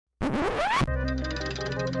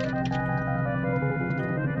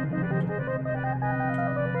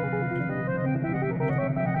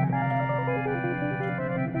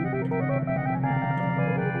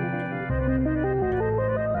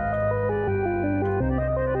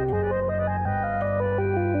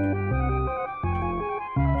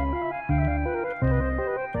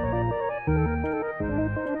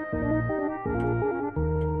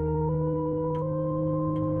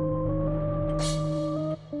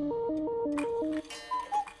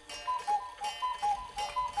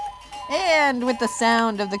And with the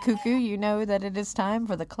sound of the cuckoo, you know that it is time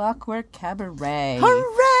for the Clockwork Cabaret.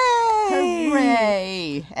 Hooray!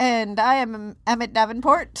 Hooray! And I am Emmett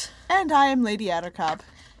Davenport. And I am Lady Attercop.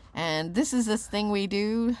 And this is this thing we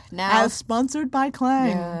do now. As sponsored by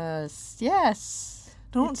CLANG. Yes.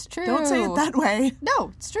 It's true. Don't say it that way.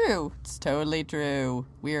 No, it's true. It's totally true.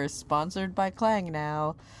 We are sponsored by CLANG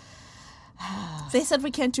now. They said we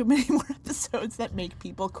can't do many more episodes that make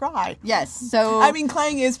people cry. Yes, so... I mean,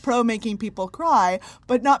 CLANG is pro making people cry,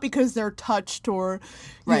 but not because they're touched or,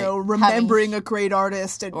 you know, remembering a great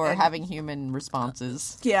artist. And having human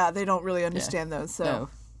responses. Yeah, they don't really understand those, so...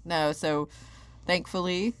 No, so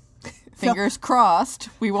thankfully, fingers crossed,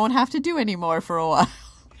 we won't have to do any more for a while.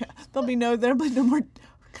 Yeah, there'll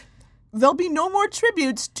be no more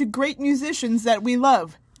tributes to great musicians that we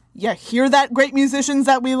love. You hear that, great musicians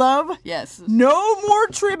that we love? Yes. No more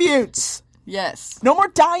tributes. Yes. No more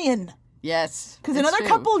dying. Yes. Because another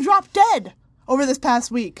couple dropped dead over this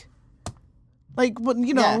past week. Like,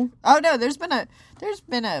 you know. Yeah. Oh no, there's been a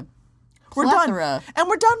we're plethora. Done. And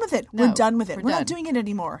we're done with it. No, we're done with it. We're done. not doing it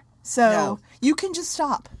anymore. So you can just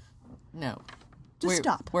stop. No. Just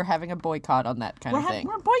stop. We're having a boycott on that kind of thing.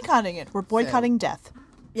 We're boycotting it. We're boycotting death.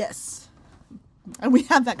 Yes. And we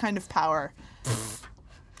have that kind of power.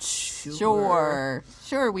 Sure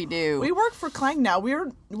we do. We work for CLANG now. We're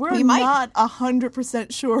not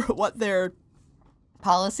 100% sure what their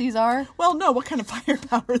policies are. Well, no, what kind of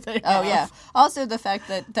firepower they have. Oh yeah. Also the fact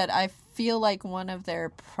that I feel like one of their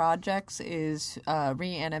projects is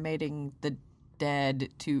reanimating the dead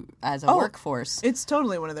as a workforce. It's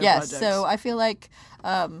totally one of their projects. So I feel like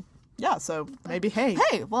so maybe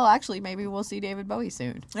Hey, well actually maybe we'll see David Bowie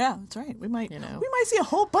soon. Yeah, that's right. We might see a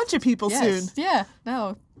whole bunch of people soon. Yeah.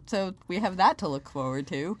 No. So we have that to look forward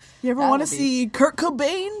to. You ever want to see Kurt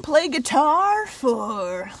Cobain play guitar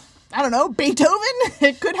for, I don't know, Beethoven?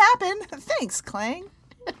 It could happen. Thanks, CLANG.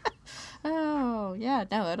 Oh, yeah.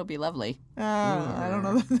 No, that'll be lovely. I don't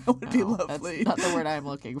know that would be lovely. That's not the word I'm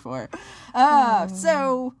looking for.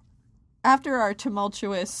 So, after our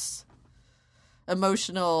tumultuous,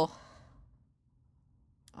 emotional,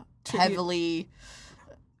 heavily...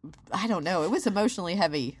 I don't know. It was emotionally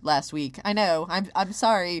heavy last week. I know. I'm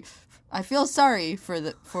sorry. I feel sorry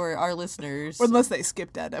for our listeners. Unless they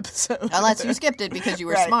skipped that episode. Unless you skipped it because you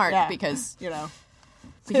were smart. Yeah. Because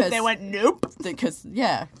because they went nope. Because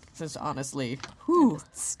honestly,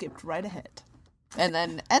 skipped right ahead. And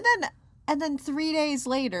then 3 days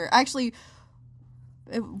later, actually,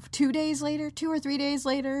 2 days later, 2 or 3 days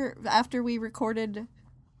later, after we recorded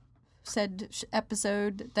said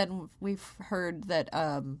episode, then we've heard that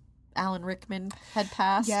Alan Rickman had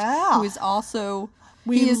passed. Yeah, who is also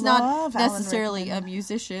he is not necessarily a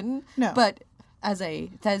musician, but as a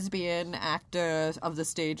thespian actor of the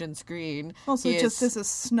stage and screen, also just as a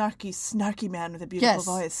snarky man with a beautiful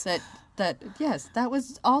voice. That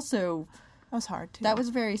was hard too. That was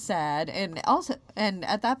very sad, and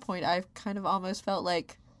at that point, I kind of almost felt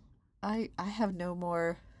like I have no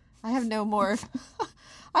more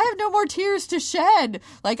tears to shed.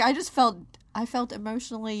 Like I felt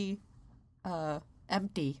emotionally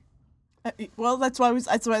empty. Well, that's why I was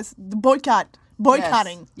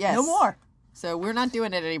boycotting. Yes. No more. So we're not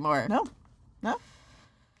doing it anymore. Nope.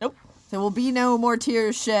 There will be no more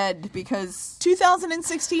tears shed because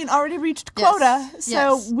 2016 already reached quota.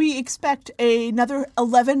 So we expect another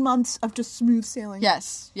 11 months of just smooth sailing.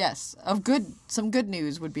 Yes. Some good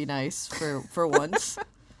news would be nice for once.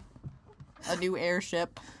 A new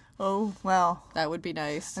airship. Oh, well. That would be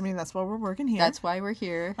nice. I mean, that's why we're working here. That's why we're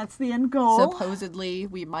here. That's the end goal. Supposedly,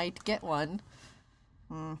 we might get one.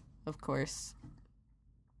 Of course.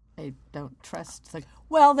 I don't trust the...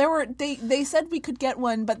 Well, they said we could get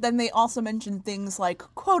one, but then they also mentioned things like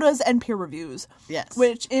quotas and peer reviews. Yes.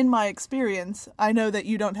 Which, in my experience, I know that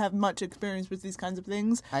you don't have much experience with these kinds of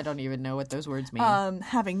things. I don't even know what those words mean.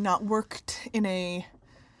 Having not worked in a...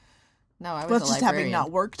 No, I was a librarian. Having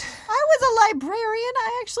not worked. I was a librarian.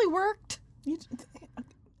 I actually worked.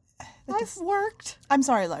 I've worked. I'm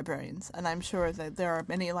sorry, librarians, and I'm sure that there are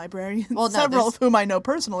many librarians, several of whom I know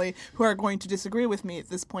personally, who are going to disagree with me at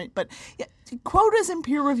this point. But quotas and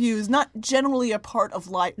peer reviews, not generally a part of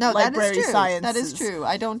library science. That is true.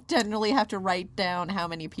 I don't generally have to write down how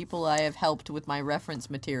many people I have helped with my reference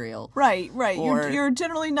material. Right. You're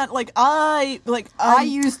generally not I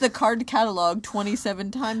used the card catalog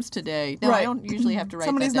 27 times today. No, I don't usually have to write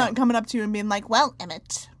Somebody's that down. Not coming up to you and being like, well,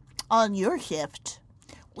 Emmett, on your shift,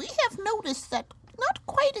 we have noticed that not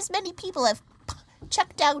quite as many people have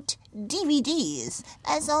checked out DVDs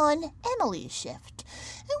as on Emily's shift.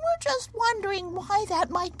 And we're just wondering why that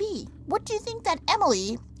might be. What do you think that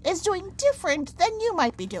Emily is doing different than you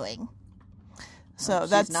might be doing? So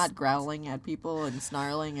She's not growling at people and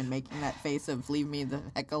snarling and making that face of leave me the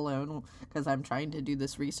heck alone because I'm trying to do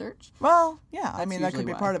this research. Well, yeah, I mean, that usually could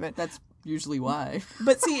be why. part of it. That's usually why.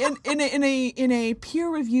 But see, in a peer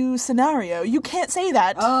review scenario, you can't say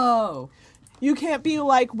that. Oh. You can't be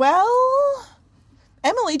like, well,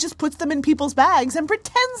 Emily just puts them in people's bags and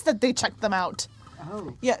pretends that they checked them out.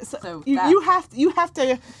 Oh. Yeah, you have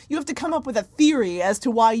to come up with a theory as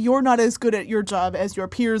to why you're not as good at your job as your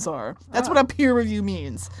peers are. That's what a peer review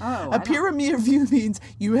means. A peer review means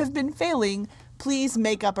you have been failing. Please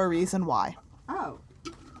make up a reason why. Oh.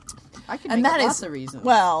 I can make lots of reasons.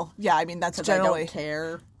 Well, yeah, I mean that's generally. I don't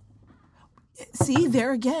care. See,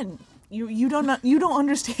 there again, you don't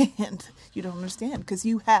understand. You don't understand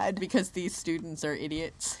because these students are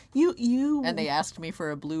idiots. And they asked me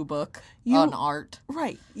for a blue book on art.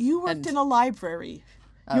 Right. You worked in a library.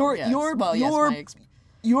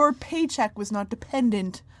 Your paycheck was not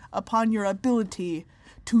dependent upon your ability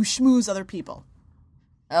to schmooze other people.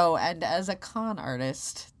 Oh, and as a con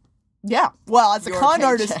artist. Yeah. Well, as a con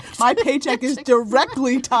artist, my paycheck is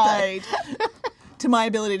directly tied to my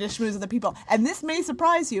ability to schmooze other people. And this may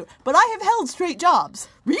surprise you, but I have held straight jobs.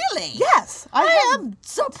 Really? Yes. I am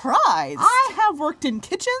surprised. I have worked in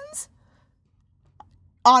kitchens.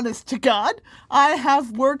 Honest to God. I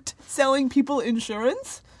have worked selling people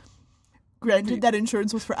insurance. Granted, that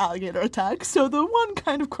insurance was for alligator attacks, so the one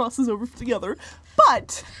kind of crosses over with the other.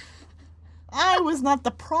 But I was not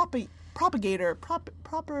the proper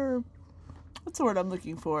what's the word I'm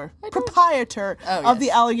looking for? Proprietor of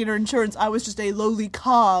the alligator insurance. I was just a lowly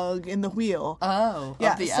cog in the wheel. Oh,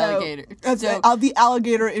 of the alligator. Of the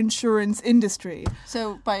alligator insurance industry.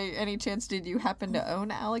 So, by any chance, did you happen to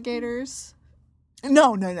own alligators?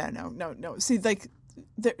 No. See, like,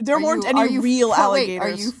 there weren't any real alligators.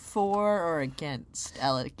 Wait, are you for or against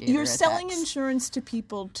alligator You're attacks? selling insurance to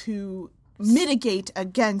people to mitigate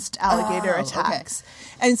against alligator attacks.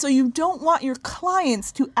 Okay. And so you don't want your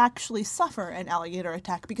clients to actually suffer an alligator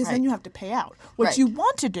attack because then you have to pay out. What you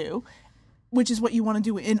want to do, which is what you want to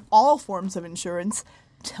do in all forms of insurance,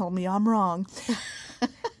 tell me I'm wrong,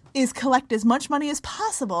 is collect as much money as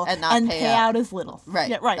possible and pay out as little. Right.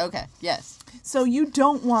 Yeah, right. Okay. Yes. So you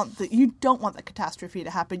don't want the catastrophe to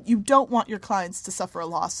happen. You don't want your clients to suffer a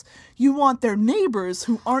loss. You want their neighbors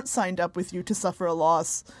who aren't signed up with you to suffer a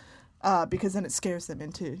loss. Because then it scares them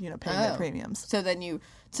into paying their premiums. So then you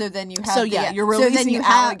have you're releasing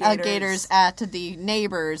alligators at the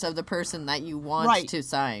neighbors of the person that you want to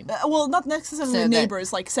sign. Well, not necessarily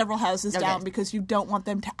neighbors, like several houses down, because you don't want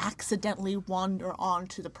them to accidentally wander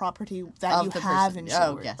onto the property that you have insured.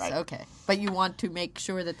 Oh, yes, okay. But you want to make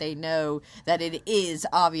sure that they know that it is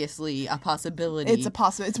obviously a possibility. It's a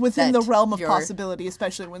possibility. It's within the realm of possibility,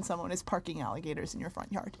 especially when someone is parking alligators in your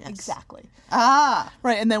front yard. Yes. Exactly. Ah.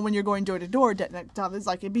 Right, and then when you're going door to door, it's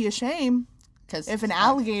like, it'd be a shame if an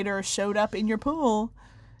alligator showed up in your pool.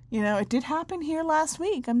 It did happen here last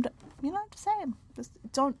week. I'm just saying.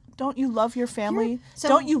 Don't you love your family?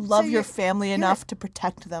 Don't you love your family enough to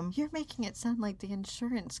protect them? You're making it sound like the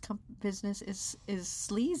insurance business is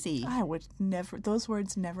sleazy. I would never. Those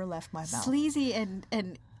words never left my mouth. Sleazy and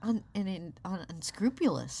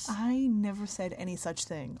unscrupulous. I never said any such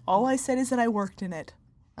thing. All I said is that I worked in it.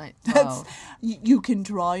 Well, you can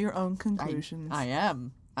draw your own conclusions. I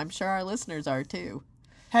am. I'm sure our listeners are too.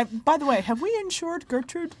 By the way, have we insured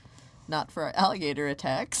Gertrude? Not for alligator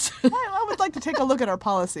attacks. I would like to take a look at our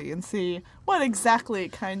policy and see what exactly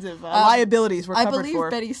kinds of liabilities we're covered for. I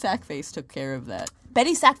believe Betty Sackface took care of that.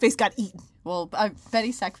 Betty Sackface got eaten. Well,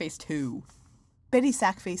 Betty Sackface 2. Betty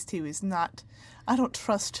Sackface 2 is not... I don't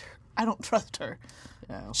trust her.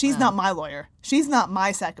 Oh, She's not my lawyer. She's not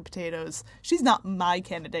my sack of potatoes. She's not my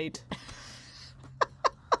candidate.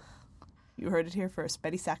 You heard it here first.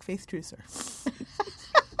 Betty Sackface Trucer.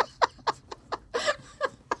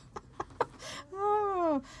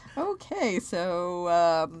 Oh, okay. So,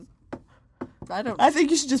 I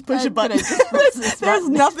think you should just push a button. There's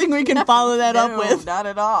nothing we can follow that up with. Not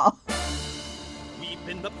at all. We've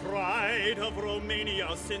been the pride of Romania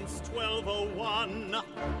since 1201.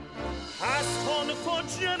 Passed on for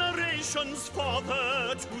generations,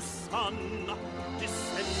 father to son.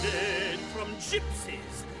 Descended from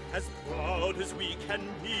gypsies, as proud as we can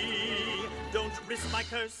be. Don't risk my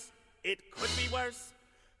curse, it could be worse.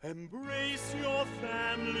 Embrace your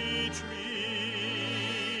family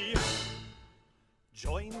tree.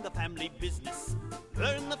 Join the family business,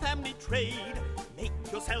 learn the family trade. Make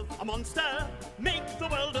yourself a monster, make the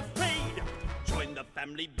world afraid. Join the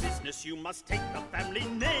family business, you must take the family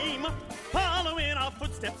name. Follow in our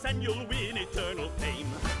footsteps and you'll win eternal fame.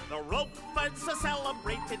 The Ropefords are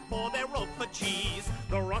celebrated for their Roper cheese.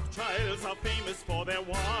 The Rothschilds are famous for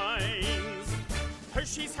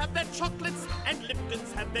have their chocolates and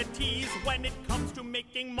Liptons have their teas. When it comes to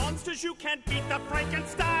making monsters, you can't beat the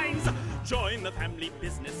Frankensteins. Join the family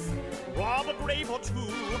business, rob a grave or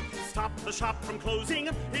two, stop the shop from closing,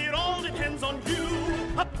 it all depends on you.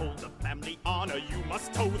 Uphold the family honor, you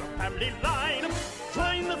must toe the family line.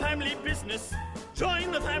 Join the family business,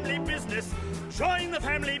 join the family business, join the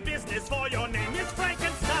family business, for your name is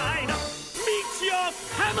Frankenstein. Meet your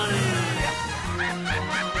family!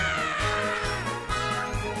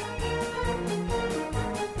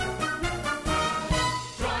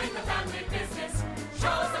 Join the family business,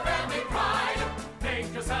 shows the family pride.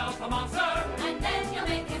 Make yourself a monster, and then you'll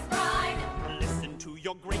make his bride. Listen to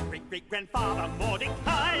your great-great-great-grandfather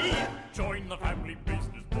Mordecai. Join the family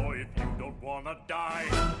business, boy, if you don't wanna die.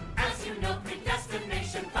 As you know,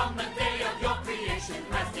 predestination from the day of your creation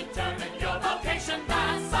has determined your vocation.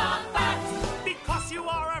 That's a fact. Because you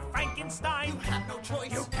are a Frankenstein, you have no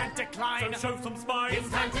choice, you can't decline. So show some spine. It's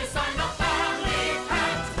time to sign the family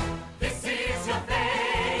pact. This is your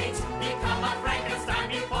fate. Become a Frankenstein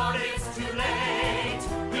before it's too late.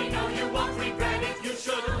 We know you won't regret it. You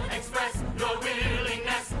should express your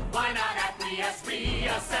willingness. Why not acquiesce,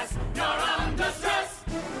 reassess? You're under stress.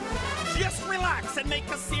 Just relax and make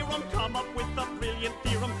a serum. Come up with a brilliant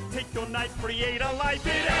theorem. Take your knife, create a life.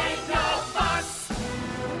 It ain't no fuss.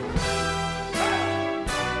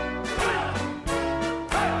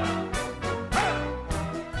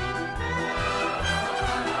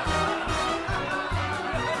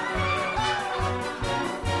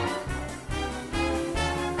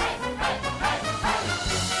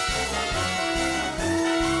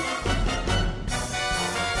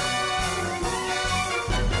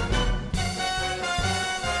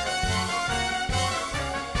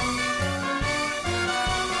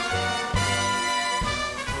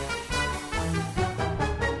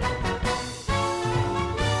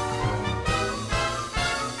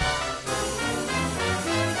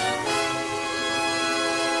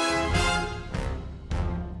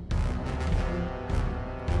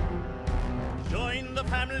 Join the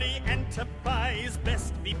family enterprise.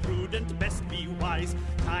 Best be prudent, best be wise.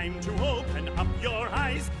 Time to open up your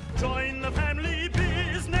eyes. Join the family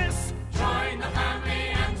business. Join the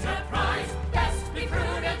family enterprise. Best be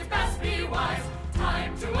prudent, best be wise.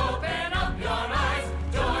 Time to open up your eyes.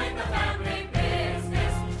 Join the family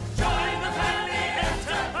business. Join the family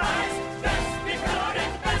enterprise. Best be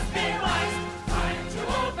prudent, best be wise. Time to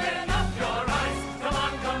open up your eyes. Come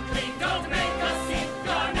on, come clean, don't make a scene.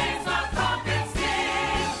 Your name's not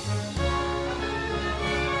Frankenstein.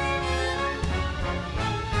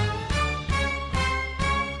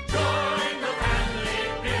 Join the family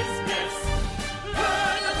business.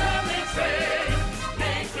 Learn the family trade.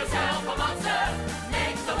 Make yourself a monster.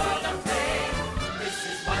 Make the world afraid. This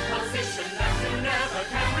is one position that you never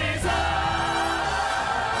can resign.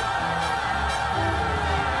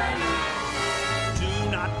 Do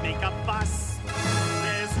not make a fuss.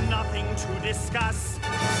 There's nothing to discuss.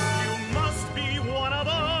 You must be one of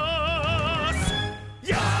us.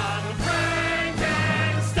 Young Frankenstein.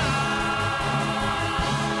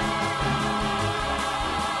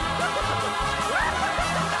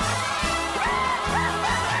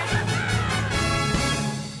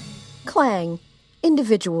 Clang.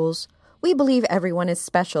 Individuals. We believe everyone is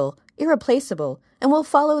special, irreplaceable, and will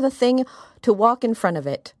follow the thing to walk in front of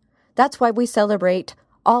it. That's why we celebrate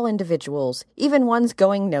all individuals, even ones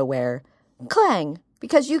going nowhere. Clang,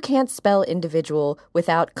 because you can't spell individual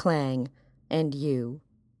without clang, and you,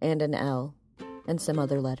 and an L, and some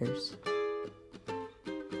other letters.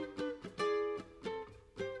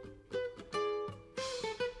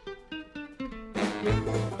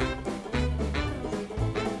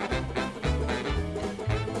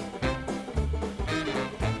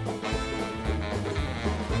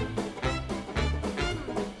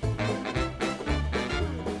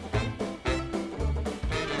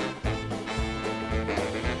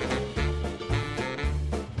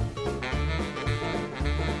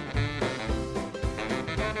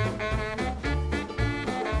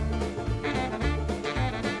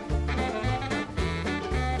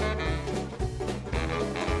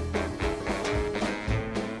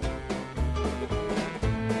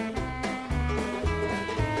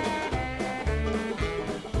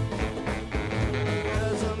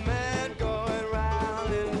 There's a man going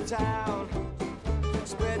round in town,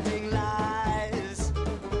 spreading lies.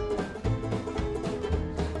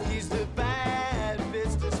 He's the bad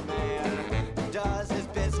businessman, does his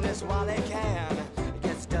business while he can,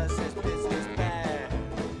 does his business bad.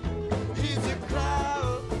 He's a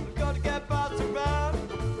clown, gonna get bounced around,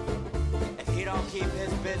 if he don't keep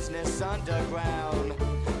his business underground.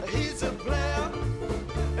 He's a player,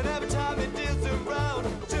 and every time he deals around,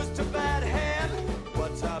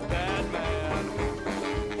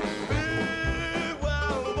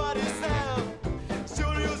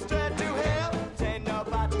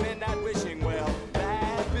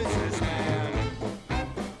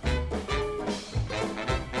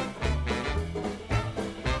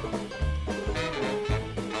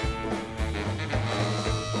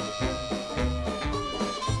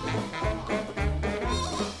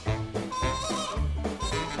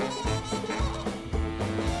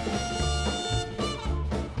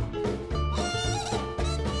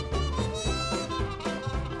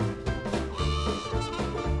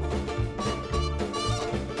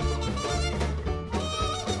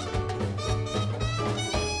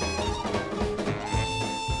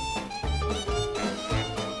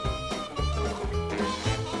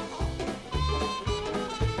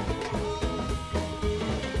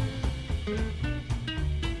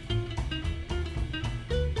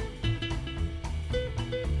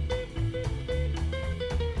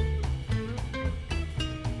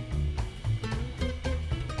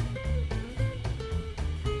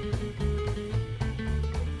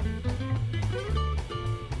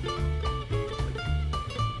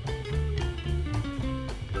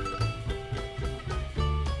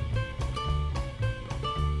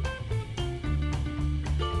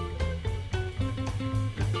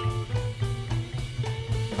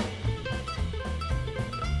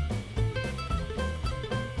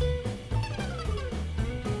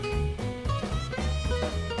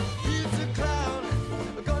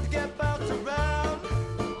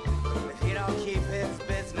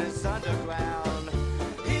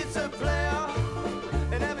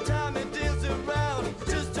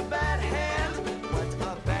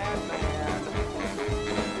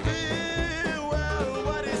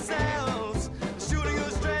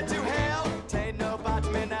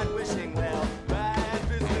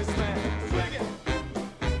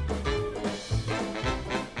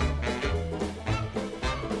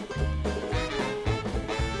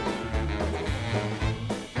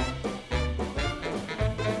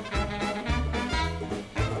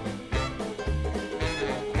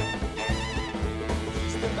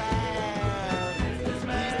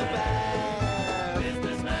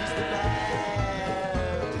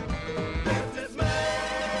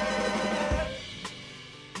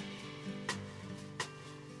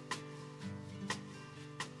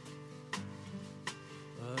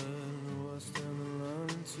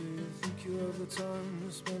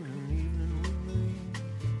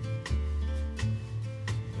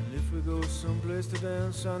 someplace to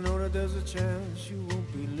dance, I know that there's a chance you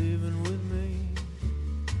won't be leaving with me.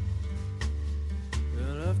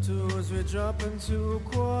 And afterwards we drop into a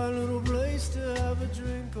quiet little place to have a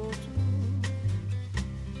drink or two.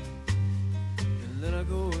 And then I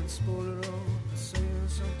go and spoil it all by saying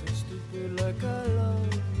something stupid like I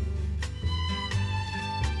love you.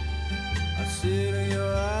 I see it in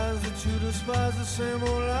your eyes that you despise the same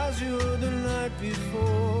old lies you heard the night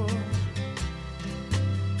before.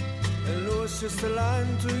 And though it's just a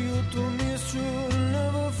line to you, to me it's true. It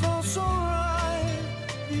never felt so right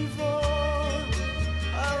before.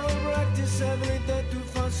 I will practice every day to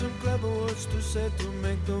find some clever words to say to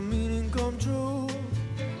make the meaning come true.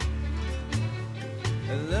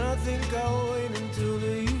 And then I think I'll wait until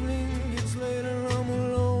the evening gets late and I'm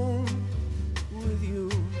alone with you.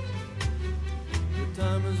 The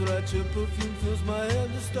time is right, your perfume fills my head,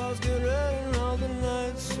 the stars get red and all the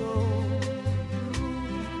nights so blue.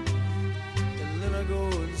 And then I go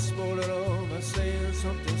and spoil it all by saying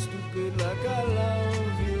something stupid like I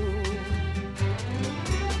love you.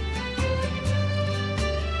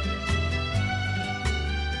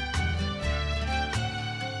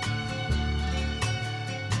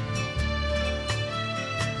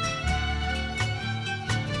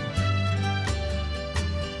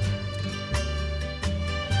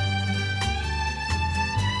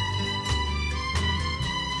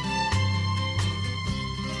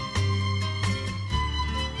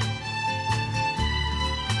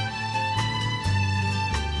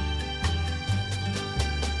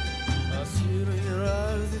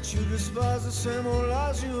 You despise the same old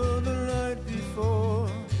lies you heard the night before.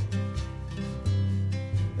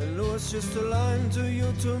 And though it's just a line to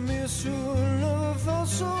you, to me it's true. It never felt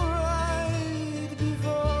so right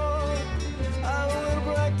before. I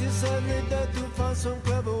will practice every day to find some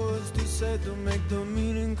clever words to say to make the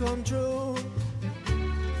meaning come true.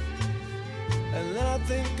 And then I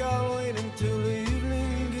think I'll wait until the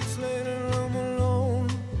evening gets late and I'm alone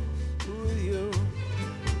with you.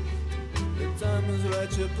 The time is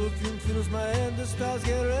right, your perfume fills my head, the stars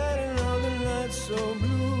get red and all the nights so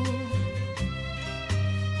blue.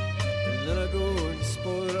 And then I go and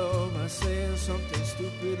spoil it all by saying something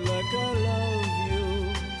stupid like I love you.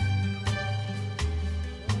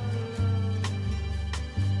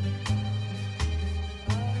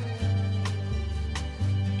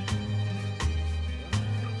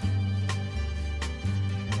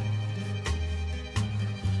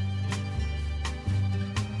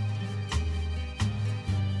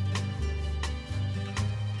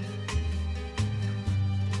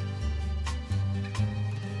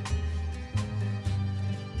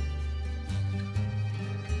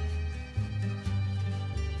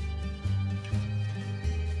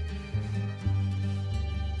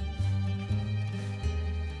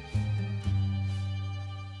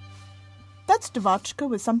 That's Devotchka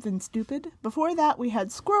with Something Stupid. Before that, we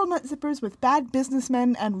had Squirrel Nut Zippers with Bad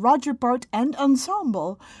Businessmen and Roger Bart and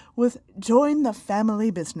Ensemble with Join the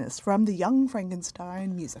Family Business from the Young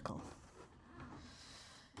Frankenstein musical.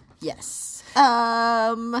 Yes.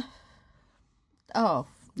 Oh,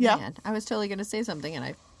 Yeah. man. I was totally going to say something and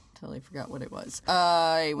I totally forgot what it was.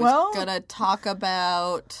 I was going to talk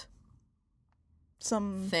about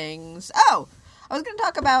some things. Oh, I was going to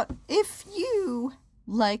talk about if you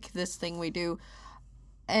like this thing we do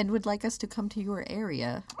and would like us to come to your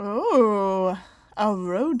area. Oh, a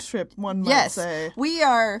road trip, one might say. We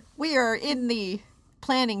are in the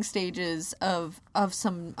planning stages of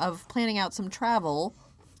planning out some travel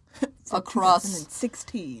across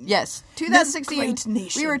 2016. Yes, 2016. This great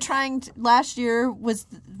nation. We were trying to, last year was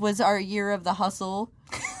our year of the hustle.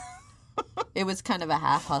 It was kind of a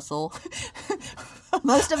half hustle.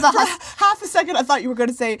 Most of the half a second I thought you were going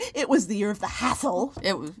to say it was the year of the hassle.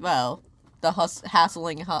 It was, well, the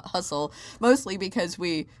hassling hustle, mostly because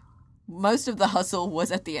most of the hustle was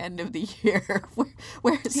at the end of the year.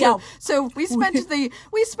 So we spent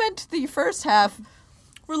the first half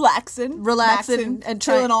relaxing and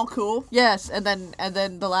chilling all cool. Yes, and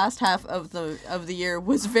then the last half of the year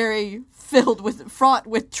was very fraught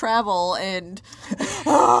with travel and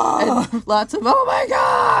lots of, oh my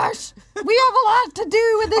gosh, we have a lot to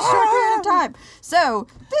do in this short period of time. So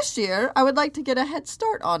this year, I would like to get a head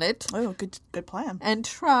start on it. Oh, good plan. And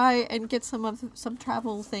try and get some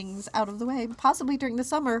travel things out of the way, possibly during the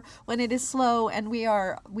summer when it is slow and we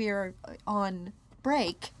are on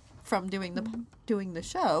break from doing the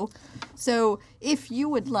show. So if you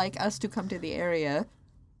would like us to come to the area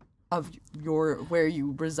of where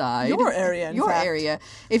you reside, your area,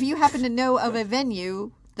 if you happen to know of a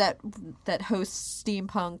venue that hosts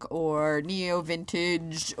steampunk or neo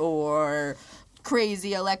vintage or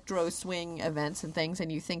crazy electro swing events and things,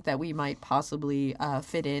 and you think that we might possibly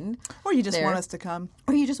fit in, Or you just there. want us to come.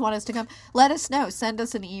 Or you just want us to come, let us know. Send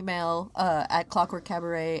us an email at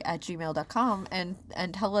clockworkcabaret@gmail.com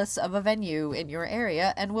and tell us of a venue in your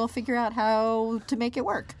area, and we'll figure out how to make it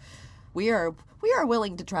work. We are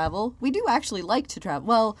willing to travel. We do actually like to travel.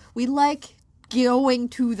 Well, we like going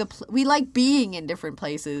to we like being in different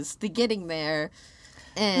places. The getting there.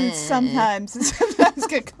 Sometimes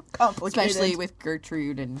get complicated. Especially with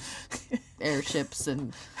Gertrude and airships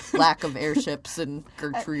and lack of airships and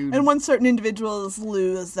Gertrude. And when certain individuals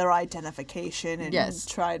lose their identification and Yes.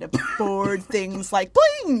 try to board things like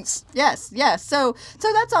planes. Yes. So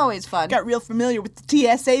that's always fun. Got real familiar with the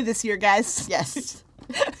TSA this year, guys. Yes.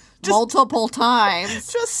 Multiple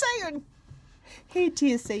times. Just saying. Hey,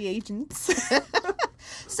 TSA agents.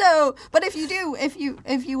 So, but if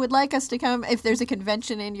you would like us to come, if there's a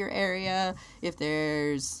convention in your area, if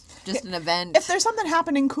there's just an event, If there's something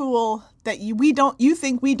happening cool that you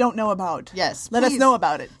think we don't know about, yes, let us please. know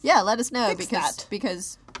about it. Yeah, let us know Fix that.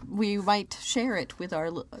 because we might share it with our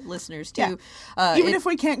listeners too. Yeah. Even if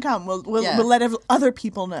we can't come, we'll Yeah. let other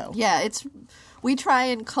people know. Yeah, we try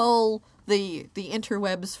and cull the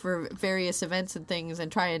interwebs for various events and things and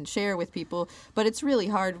try and share with people, but it's really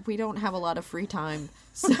hard. We don't have a lot of free time,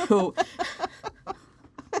 so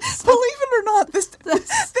Believe it or not, this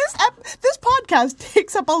podcast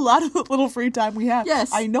takes up a lot of the little free time we have.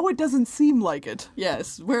 Yes. I know it doesn't seem like it.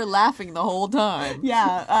 yes, we're laughing the whole time.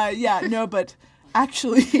 No, but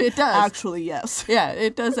actually, It does. Actually, yes. Yeah,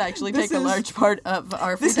 it does actually This take a is- large part of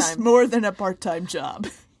our free This is time. more than a part-time job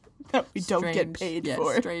that we don't get Strange. paid Yes,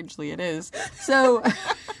 for. strangely it is. So,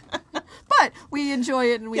 but we enjoy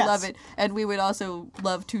it and we Yes. love it, and we would also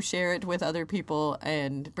love to share it with other people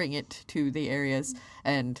and bring it to the areas.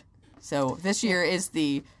 And so this year is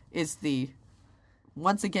the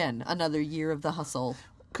once again another year of the hustle.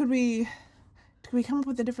 Could we come up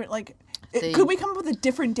with a different The- could we come up with a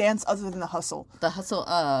different dance other than the hustle? The hustle.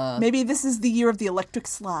 Maybe this is the year of the electric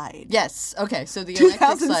slide. Yes. Okay. So the electric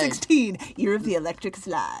slide. 2016, year of the electric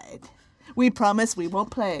slide. We promise we won't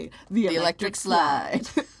play the electric slide.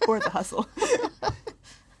 or the hustle.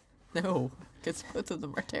 No, because both of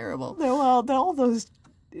them are terrible. No, well, they're all those.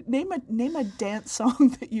 Name a dance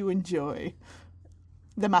song that you enjoy.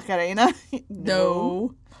 The Macarena.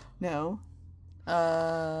 No. No.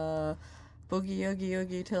 Boogie oogie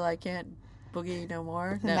oogie till I can't boogie no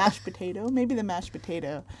more. The No. mashed potato. Maybe the mashed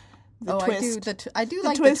potato. The Oh, twist. I do the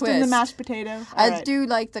like twist the twist and the mashed potato. I All right. do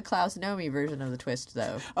like the Klaus Nomi version of the twist,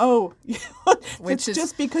 though. Oh, Which it's is-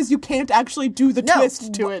 just because you can't actually do the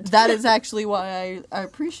twist to it. That is actually why I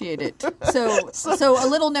appreciate it. So a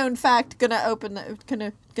little known fact,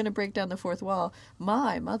 gonna break down the fourth wall.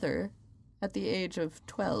 My mother, at the age of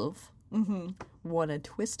 12, won a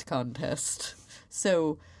twist contest.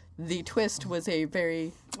 So the twist was It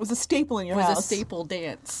was a staple in your was house. a staple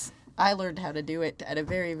dance. I learned how to do it at a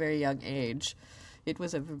very, very young age. It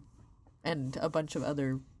was and a bunch of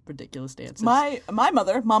other ridiculous dances. My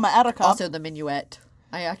mother, Mama Attica. Also the minuet.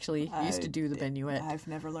 I actually used to do the minuet. I've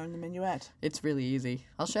never learned the minuet. It's really easy.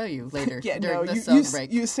 I'll show you later Yeah, during no, the you, song you,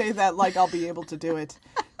 break. you say that like I'll be able to do it.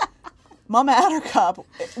 Mama Attica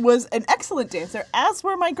was an excellent dancer, as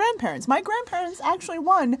were my grandparents. My grandparents actually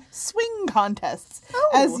won swing contests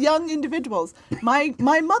as young individuals. My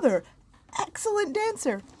mother, excellent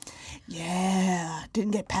dancer. Yeah,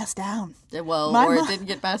 didn't get passed down. Well, My or mo- it didn't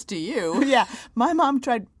get past to you. Yeah, my mom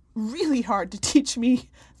tried really hard to teach me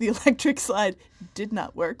the electric slide. Did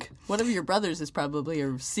not work. One of your brothers is probably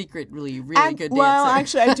a secretly really good dancer. Well,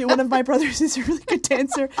 actually, I do. One of my brothers is a really good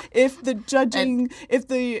dancer. If the judging,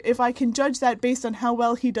 if I can judge that based on how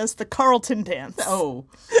well he does the Carlton dance. Oh,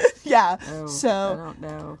 Yeah. I So don't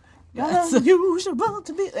know. unusual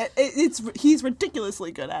to be. He's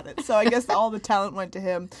ridiculously good at it. So I guess all the talent went to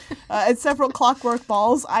him. At several Clockwork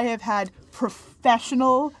balls, I have had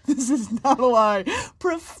professional. This is not a lie.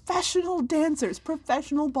 Professional dancers,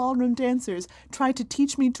 professional ballroom dancers, try to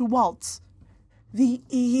teach me to waltz, the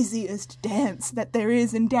easiest dance that there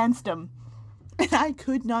is in dancedom, and I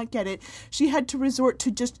could not get it. She had to resort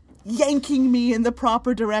to just yanking me in the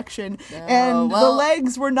proper direction, and the well-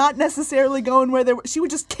 legs were not necessarily going where they were. She would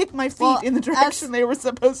just kick my feet Well, in the direction they were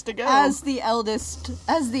supposed to go. As the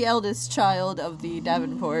eldest child of the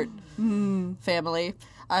Davenport family,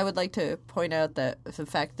 I would like to point out that the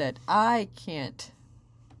fact that I can't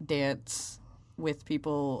dance with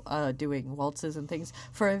people doing waltzes and things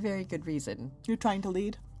for a very good reason. You're trying to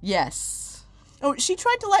lead? Yes. Oh, she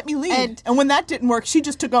tried to let me lead, and when that didn't work, she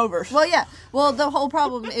just took over. Well, yeah. Well, the whole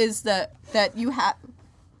problem is that you have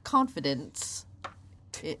confidence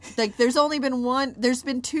There's only been one. There's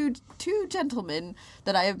been two gentlemen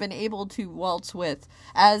that I have been able to waltz with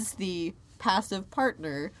as the passive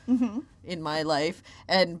partner in my life,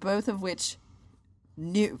 and both of which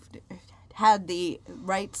had the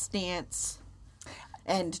right stance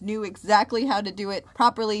and knew exactly how to do it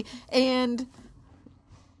properly, and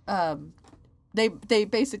they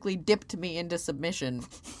basically dipped me into submission.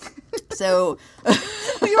 So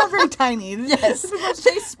you are very tiny. Yes,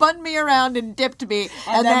 they spun me around and dipped me,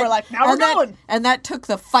 and then we're like, now we're going. And that took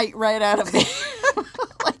the fight right out of me.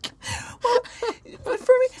 But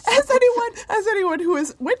for me, as anyone who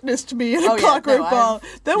has witnessed me in a Clockwork Ball,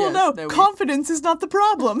 they will know confidence is not the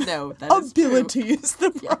problem. No, that is ability true. is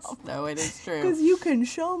the problem. Yes, no, it is true. Because you can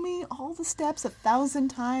show me all the steps 1,000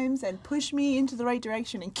 times and push me into the right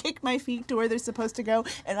direction and kick my feet to where they're supposed to go,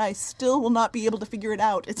 and I still will not be able to figure it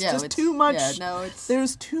out. It's too much. Yeah, no,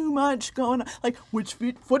 there's too much going on. Like, which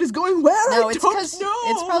foot is going where? No, I don't know.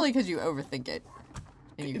 It's probably because you overthink it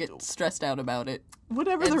and you get stressed out about it.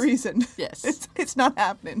 Whatever the reason. Yes. It's not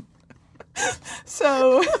happening.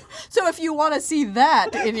 So if you want to see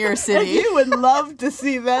that in your city. If you would love to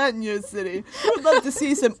see that in your city. You would love to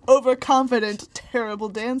see some overconfident, terrible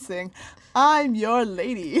dancing. I'm your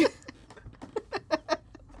lady.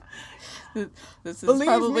 This is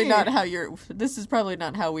probably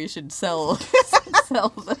not how we should sell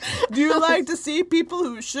them. Do you like to see people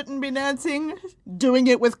who shouldn't be dancing doing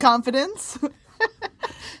it with confidence?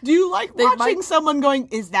 Do you like watching someone going,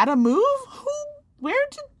 is that a move?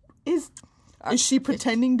 Is she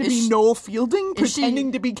pretending to be Noel Fielding?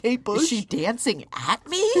 Pretending to be Kate Bush? Is she dancing at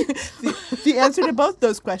me? The answer to both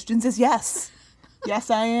those questions is yes. Yes,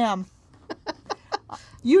 I am.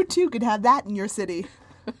 You too could have that in your city.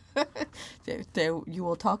 You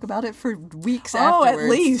will talk about it for weeks afterwards. Oh, at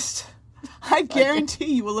least. I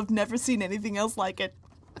guarantee you will have never seen anything else like it.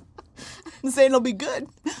 I'm saying it'll be good.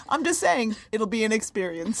 I'm just saying it'll be an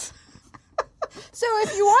experience. So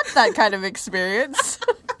if you want that kind of experience,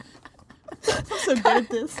 I'm so good at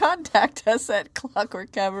this. Contact us at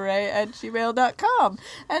clockworkcabaret@gmail.com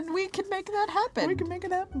and we can make that happen. We can make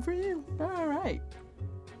it happen for you. All right.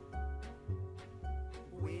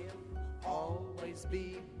 We'll always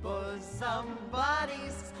be bosom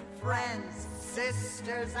buddies, friends,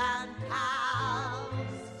 sisters, and pals.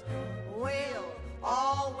 We'll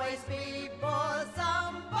always be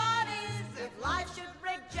bosom buddies. If life should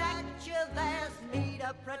reject you, there's me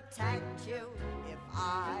to protect you. If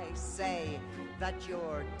I say that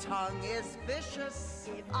your tongue is vicious,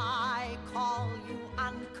 if I call you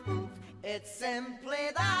uncouth, it's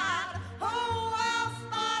simply that. Who else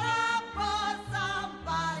but a bosom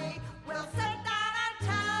buddy will sit down and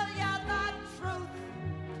tell you the truth?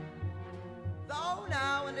 Though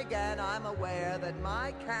now and again I'm aware that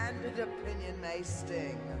my candid opinion may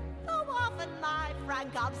sting, though often my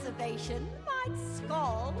frank observation might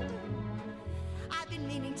scald. I've been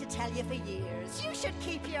meaning to tell you for years, you should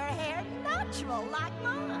keep your hair natural like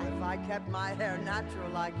mine. If I kept my hair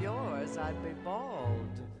natural like yours, I'd be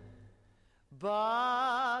bald.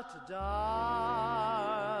 But,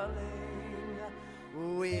 darling,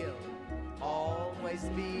 we'll always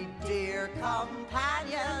be dear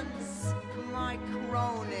companions, my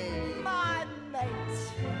crony, my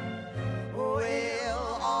mate.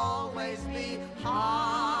 We'll always be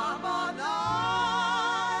harmonizing,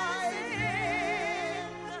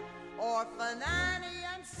 Orphan Annie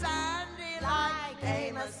and Sandy, like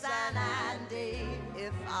Amos and Andy.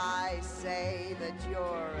 If I say that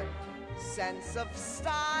your sense of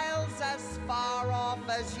style's as far off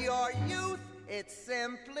as your youth, it's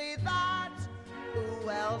simply that. Who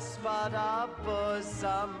else but a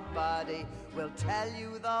bosom buddy will tell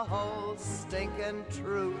you the whole stinking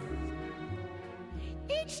truth?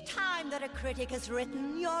 Each time that a critic has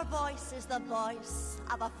written, your voice is the voice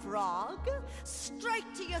of a frog.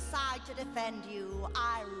 Straight to your side to defend you,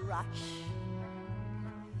 I rush.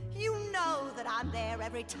 You know that I'm there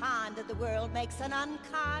every time that the world makes an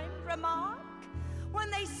unkind remark.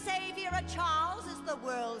 When they say Vera Charles is the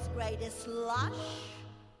world's greatest lush.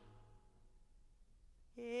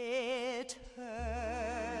 It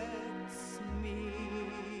hurts me.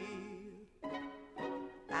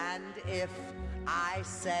 And if I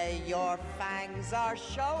say your fangs are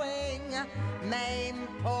showing, maim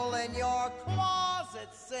pull in your claws,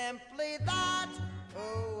 it's simply that.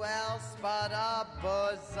 Who else but a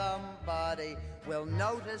bosom buddy will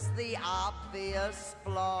notice the obvious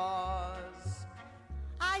flaws?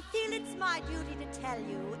 I feel it's my duty to tell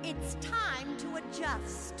you it's time to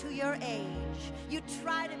adjust to your age. You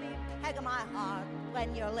try to be peg of my heart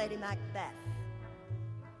when you're Lady Macbeth.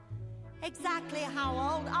 Exactly how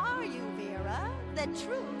old are you, Vera? The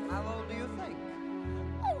truth. How old do you think?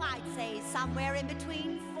 I'd say somewhere in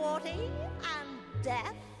between 40 and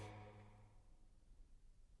death.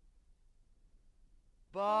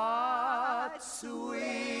 But sweetie,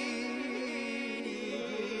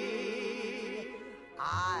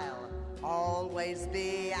 I'll always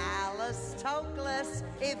be Alice Toklas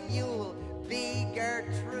if you'll be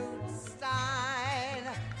Gertrude Stein.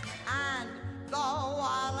 And though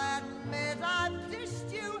I'll admit I've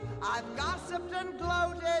dished you, I've gossiped and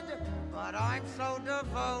gloated, but I'm so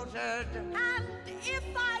devoted. And if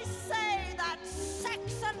I say that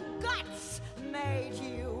sex and guts made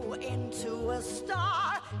you into a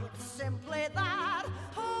star, it's simply that.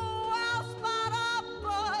 Who else but a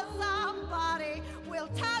bosom buddy will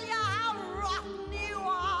tell you how rotten you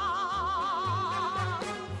are?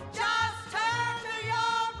 Just turn to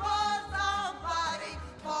your bosom buddy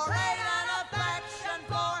for aid and affection,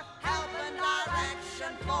 for help and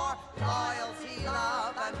direction, for loyalty,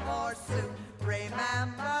 love, and pursuit.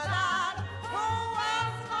 Remember that. Who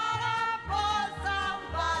else but a bosom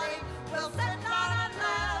buddy will sit down and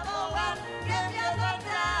level and give you the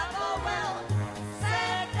devil? Will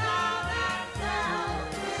sit down and tell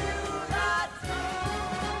you the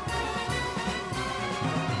truth.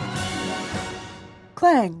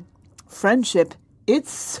 Clang. Friendship.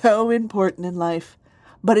 It's so important in life.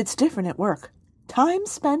 But it's different at work. Time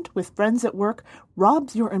spent with friends at work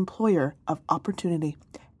robs your employer of opportunity.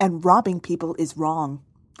 And robbing people is wrong.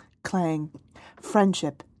 Clang.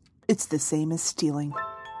 Friendship. It's the same as stealing.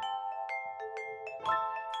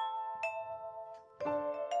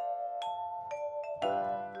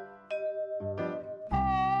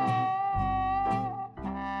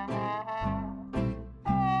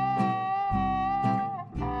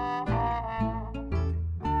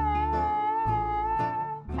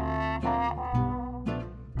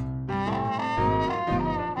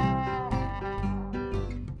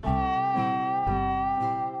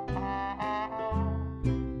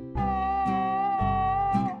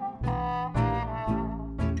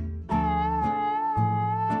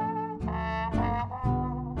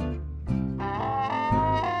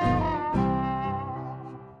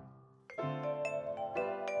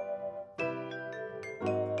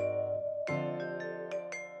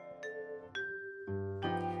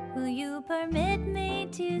 Will you permit me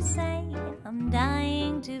to say I'm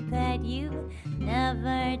dying to pet you,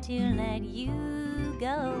 never to let you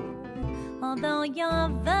go? Although you're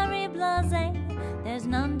very blasé, there's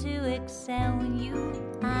none to excel you.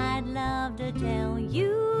 I'd love to tell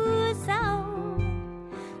you so.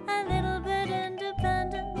 A little bit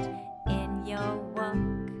independent in your walk,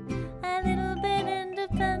 a little bit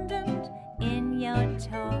independent in your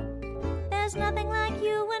talk. There's nothing like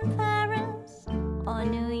you in Paris or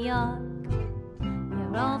New York.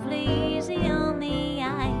 You're awfully easy on the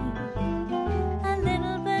eye. A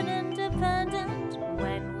little bit independent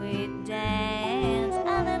when we dance.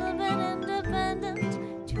 A little bit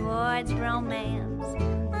independent towards romance.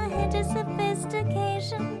 A hint of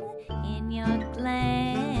sophistication in your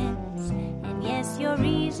glance. And yes, you're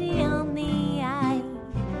easy on the eye.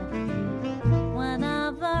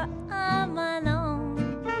 Whenever I'm alone,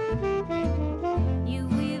 you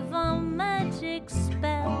weave a magic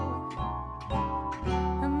spell.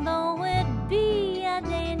 And though it be a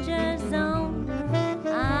danger zone,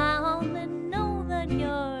 I only know that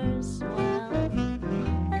you're swell. A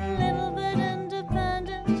little bit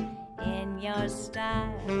independent in your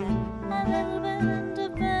style, a little bit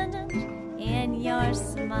independent in your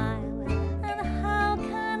smile. And how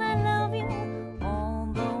can I love you all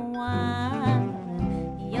the while?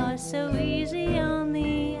 You're so easy on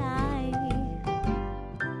the eye.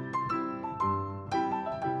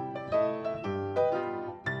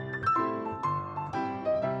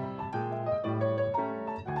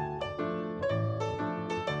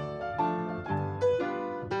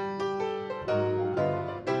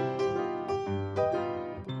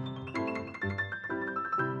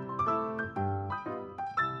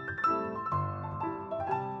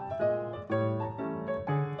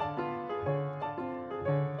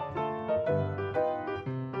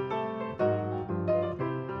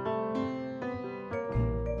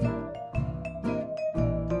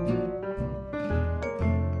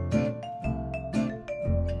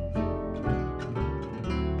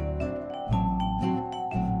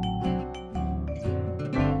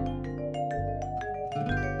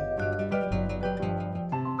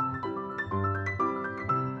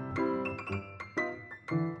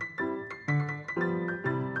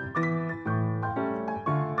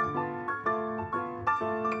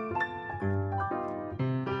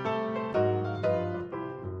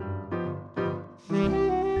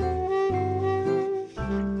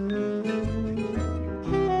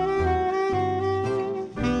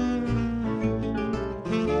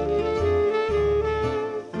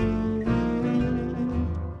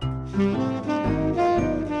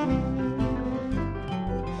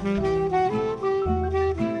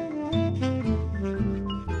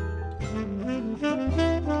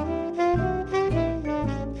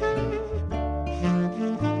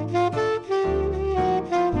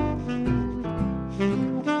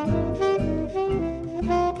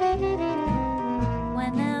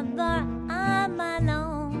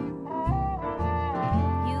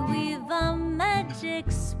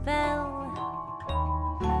 magic spell.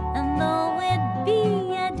 And though it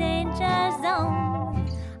be a danger zone,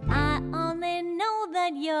 I only know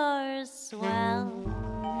that you're swell.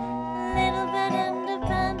 Little bit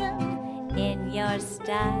independent in your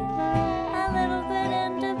style, a little bit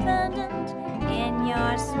independent in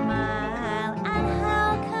your smile. And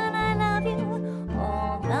how can I love you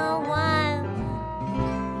all the while?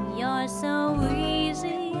 You're so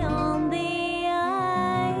easy on the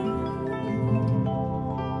eye.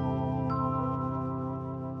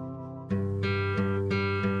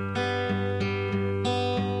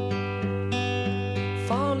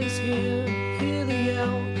 Fall is here, hear the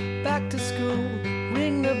yell, back to school,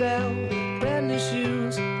 ring the bell, brand new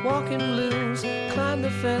shoes, walking blues, climb the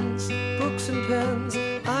fence, books and pens.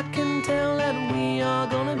 I can tell that we are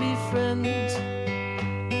gonna be friends.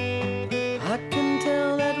 I can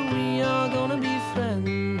tell that we are gonna be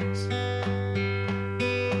friends.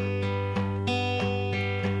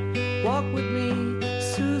 Walk with me,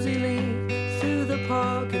 Susie Lee, through the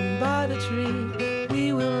park and by the tree.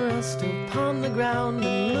 We will rest upon the ground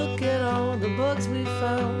and look at all the bugs we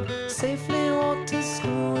found. Safely walk to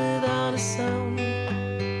school without a sound.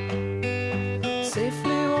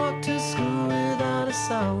 Safely walk to school without a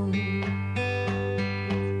sound.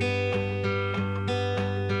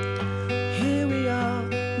 Here we are,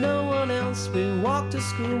 no one else. We walk to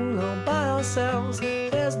school all by ourselves.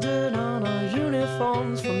 There's dirt on our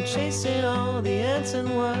uniforms from chasing all the ants and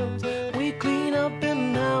worms. We clean up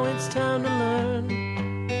and now it's time to learn.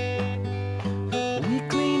 We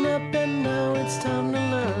clean up and now it's time to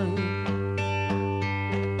learn.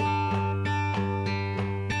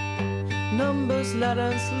 Numbers,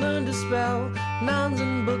 letters, learn to spell, nouns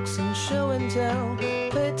and books and show and tell.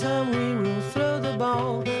 Playtime we will throw the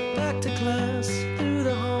ball, back to class, through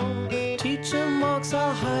the hall. Teacher marks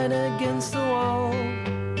our hide against the wall.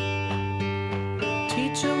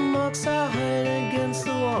 Teacher marks our hide against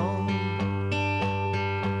the wall.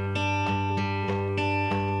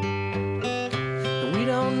 We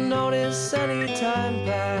don't notice any time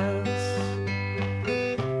pass.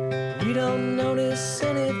 We don't notice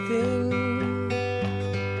anything.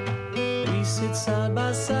 We sit side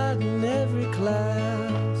by side in every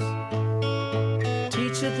class.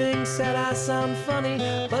 Teacher thinks that I sound funny,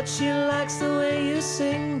 but she likes the way you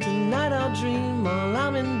sing. Tonight I'll dream while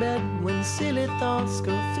I'm in bed, when silly thoughts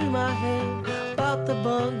go through my head about the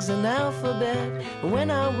bugs and alphabet. When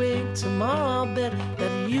I wake tomorrow, I'll bet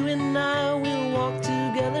that you and I will walk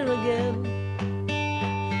together again.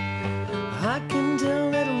 I can tell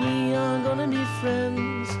that we are gonna be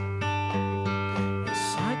friends.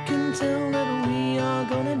 Yes, I can tell that we are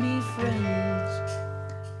gonna be friends.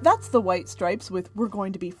 That's the White Stripes with We're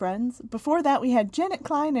Going to Be Friends. Before that, we had Janet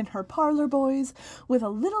Klein and her Parlor Boys with A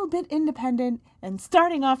Little Bit Independent. And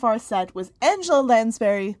starting off our set was Angela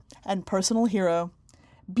Lansbury and Personal Hero,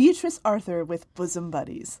 Beatrice Arthur with Bosom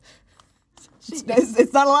Buddies.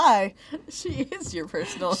 It's not a lie. She is your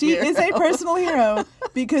personal She hero. is a personal hero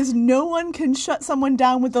because no one can shut someone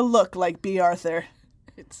down with a look like B. Arthur.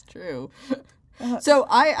 It's true. So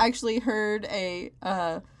I actually heard a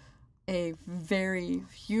very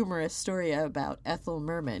humorous story about Ethel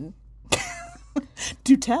Merman.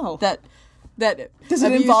 Do tell. That Does it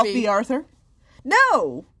amused involve me. B. Arthur?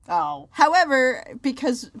 No. Oh. However,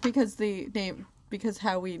 because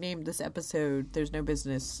how we named this episode, there's no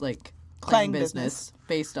business like Clang business,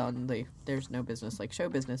 based on the There's No Business Like Show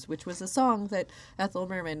Business, which was a song that Ethel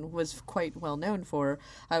Merman was quite well known for.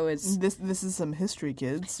 This is some history,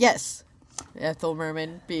 kids. Yes. Ethel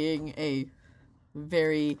Merman being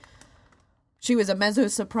she was a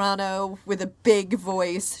mezzo-soprano with a big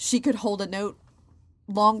voice. She could hold a note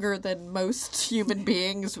longer than most human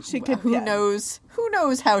beings. Who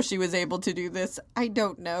knows how she was able to do this? I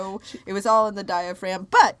don't know. It was all in the diaphragm.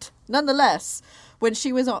 But nonetheless, when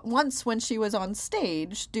she was on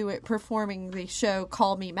stage performing the show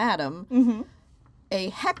Call Me Madam, a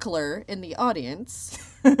heckler in the audience,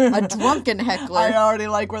 a drunken heckler, I already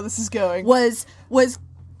like where this is going, was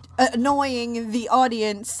annoying the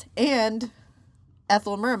audience and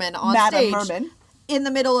Ethel Merman on stage. Merman. In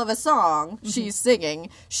the middle of a song she's singing,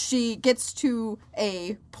 she gets to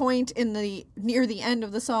a point near the end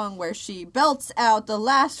of the song where she belts out the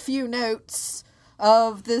last few notes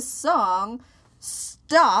of this song,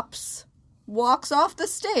 stops, walks off the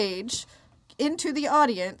stage into the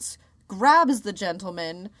audience, grabs the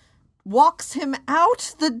gentleman, walks him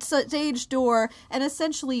out the stage door, and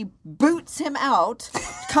essentially boots him out,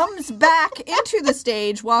 comes back into the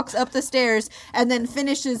stage, walks up the stairs, and then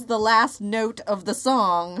finishes the last note of the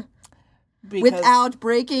song without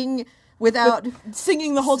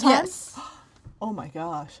singing the whole time? Yes. Oh my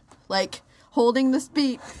gosh. Like, holding the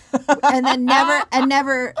beat, and then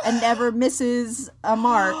never misses a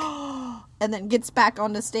mark, and then gets back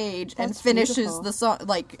on the stage and finishes beautiful. the song,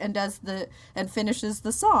 and finishes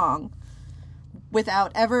the song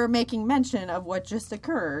without ever making mention of what just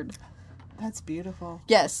occurred. That's beautiful.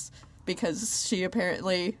 Yes, because she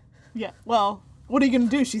apparently... Yeah, well, what are you going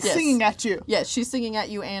to do? She's singing at you. Yes, she's singing at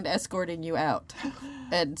you and escorting you out.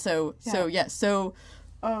 And so.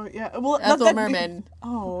 Oh, yeah. Well, Ethel Merman.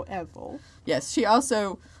 Oh, Ethel. Yes, she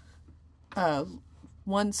also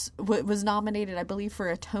once was nominated, I believe, for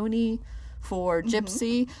a Tony for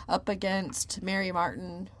Gypsy, up against Mary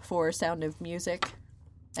Martin for Sound of Music,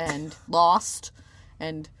 and lost.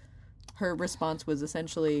 And her response was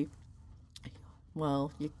essentially,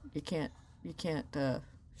 well, you can't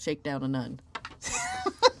shake down a nun.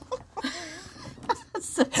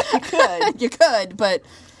 So, you could, but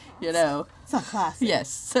It's not classy. yes.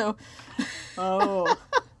 So, Oh,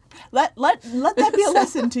 let that be a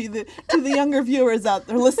lesson to the younger viewers out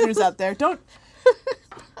there, listeners out there. Don't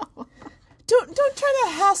try to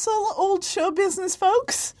hassle old show business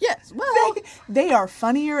folks. yes. Well, They are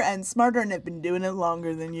funnier and smarter and have been doing it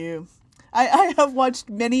longer than you. I have watched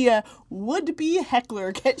many a would-be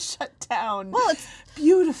heckler get shut down. Well, it's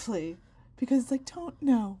beautifully. Because don't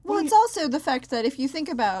know. Well, it's also the fact that if you think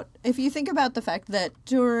about the fact that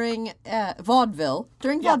during vaudeville,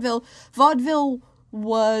 vaudeville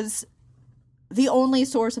was the only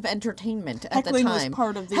source of entertainment at Heckling the was time.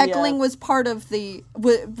 part of the, Heckling was part of the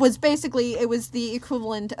was basically it was the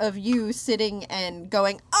equivalent of you sitting and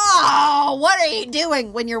going, "Oh, what are you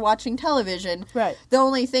doing?" when you're watching television. Right. The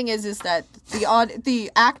only thing is that the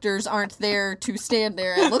actors aren't there to stand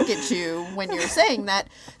there and look at you when you're saying that.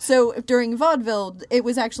 So during vaudeville, it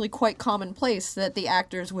was actually quite commonplace that the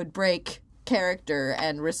actors would break character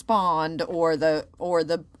and respond, or the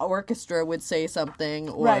orchestra would say something,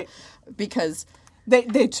 or Right. because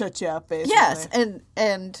they shut you up, basically. yes,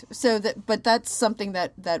 and so but that's something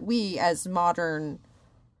that we as modern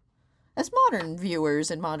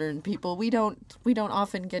viewers and modern people, we don't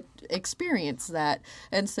often get experience that.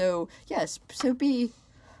 And so yes,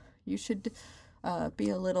 you should be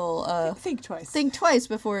a little think twice. Think twice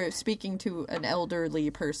before speaking to an elderly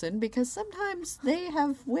person, because sometimes they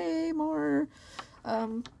have way more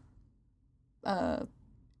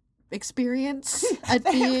experience at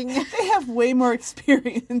being They have way more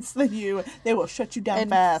experience than you. They will shut you down and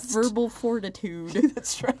fast. verbal fortitude.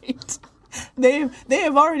 That's right. They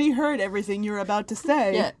have already heard everything you're about to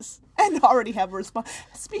say. Yes. And already have a response.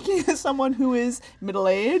 Speaking as someone who is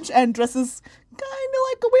middle-aged and dresses kind of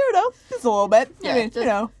like a weirdo, just a little bit. Yeah, I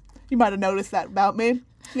mean, you might have noticed that about me.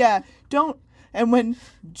 Yeah, don't. And when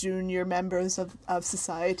junior members of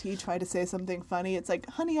society try to say something funny, it's like,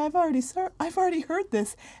 honey, I've already heard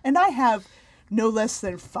this, and I have no less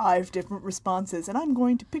than 5 different responses, and I'm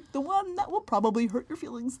going to pick the one that will probably hurt your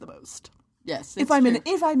feelings the most. Yes, If I'm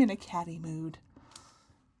in a catty mood.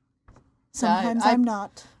 Sometimes I'm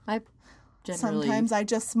not. I generally Sometimes I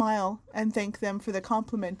just smile and thank them for the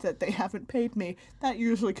compliment that they haven't paid me. That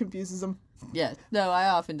usually confuses them. Yeah. No, I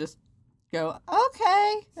often just go,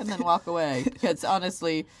 okay, and then walk away. Because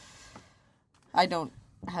honestly, I don't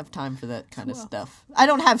have time for that kind of stuff. I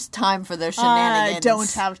don't have time for those shenanigans. I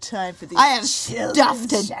don't have time for these. I have stuff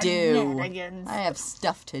to do. shenanigans. I have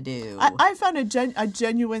stuff to do. I found a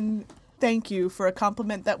genuine thank you for a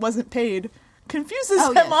compliment that wasn't paid confuses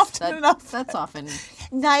them yes, often enough. That's often.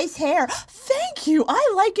 Nice hair. Thank you.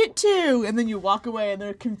 I like it too. And then you walk away and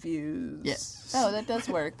they're confused. Yes. Oh, that does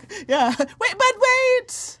work. Yeah.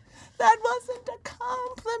 Wait. That wasn't a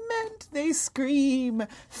compliment. They scream,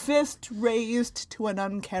 fist raised to an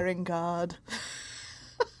uncaring god.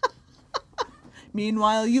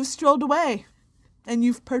 Meanwhile, you've strolled away, and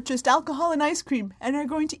you've purchased alcohol and ice cream, and are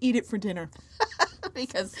going to eat it for dinner.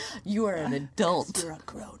 Because you are an adult. You're a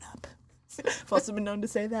grown-up. I've also been known to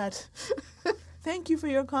say that. Thank you for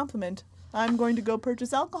your compliment. I'm going to go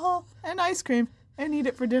purchase alcohol and ice cream and eat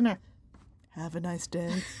it for dinner. Have a nice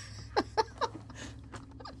day.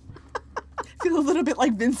 Feel a little bit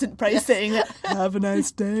like Vincent Price saying that. Have a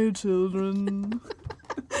nice day, children.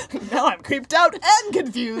 Now I'm creeped out and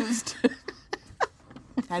confused.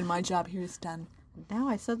 And my job here is done. Now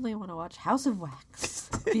I suddenly want to watch House of Wax,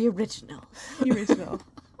 the original. The original.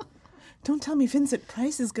 Don't tell me Vincent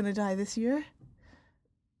Price is going to die this year.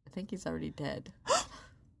 I think he's already dead.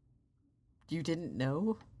 You didn't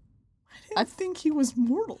know? I think he was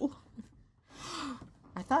mortal.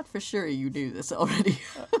 I thought for sure you knew this already.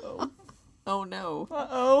 Uh-oh. Oh no.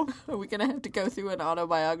 Uh-oh. Are we going to have to go through an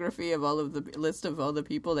autobiography of all of the list of all the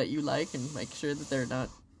people that you like and make sure that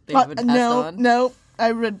they haven't passed on? No.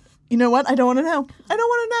 I read. You know what? I don't want to know. I don't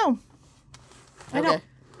want to know. I know.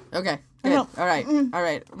 Okay. I Good. know. All right. All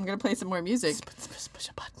right. I'm gonna play some more music. Push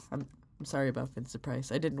a button. I'm sorry about Vincent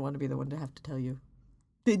Price. I didn't want to be the one to have to tell you.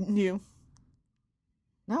 Didn't you?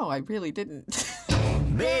 No, I really didn't.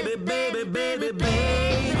 Baby, baby, baby,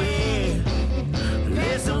 baby,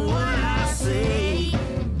 listen what I say.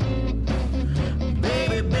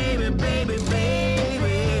 Baby, baby, baby,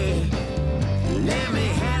 baby, let me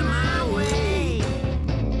have my way.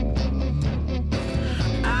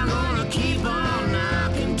 I'm gonna keep on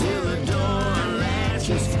knocking till the door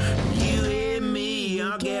latches. You and me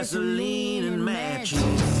are gasoline and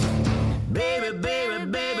matches. Baby, baby,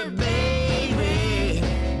 baby, baby,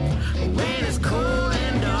 when it's cold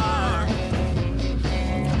and dark.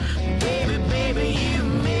 Baby, baby, you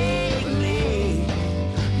make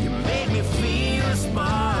me feel a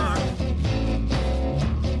spark.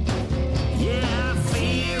 Yeah, I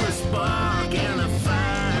feel a spark and the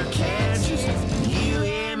fire catches. You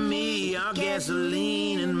and me are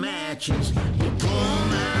gasoline and matches. You pull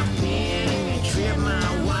my pin and you trip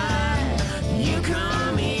my wire. You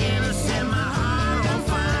come in and set my heart on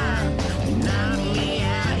fire. You knock me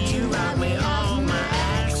out, you rock me off my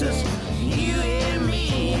axis. You and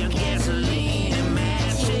me are gasoline and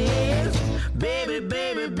matches. Baby,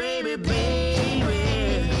 baby, baby,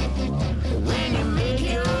 baby, when you make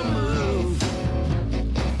your move.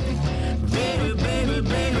 Baby, baby,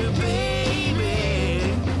 baby,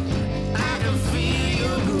 baby, I can feel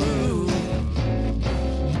your groove.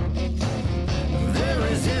 The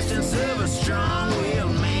resistance of a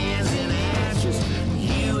strong-willed man's in ashes.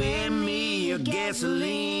 You and me are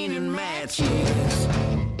gasoline and matches.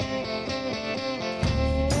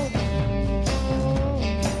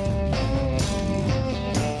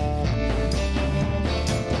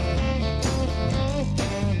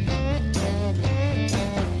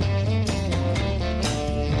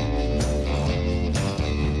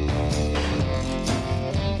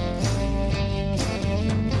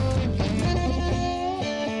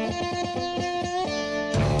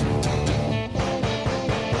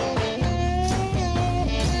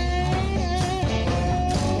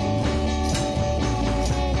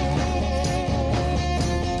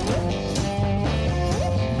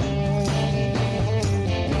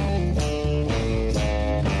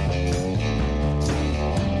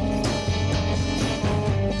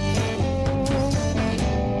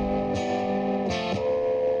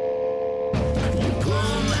 You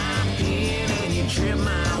pull my pin and you trip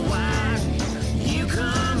my wire. You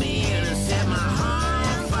come in and set my heart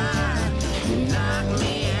on fire. You knock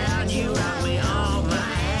me out, you rock me off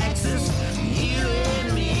my axis. You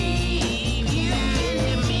and me,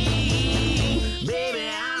 baby,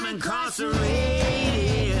 I'm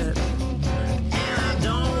incarcerated and I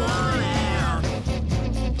don't want out.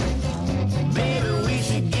 Baby, we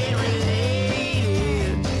should get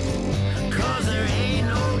related, 'cause there ain't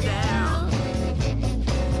no doubt.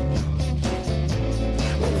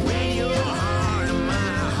 When your heart and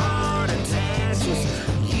my heart attaches,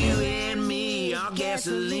 you and me are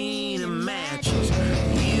gasoline and matches.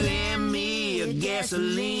 You and me are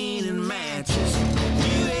gasoline and matches.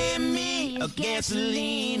 You and me are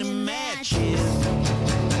gasoline and matches.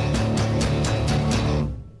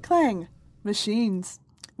 Clang. Machines.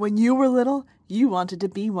 When you were little, you wanted to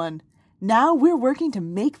be one. Now we're working to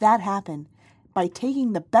make that happen by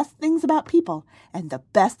taking the best things about people and the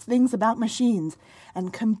best things about machines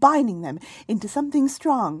and combining them into something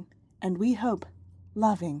strong and, we hope,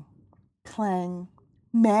 loving. Clang.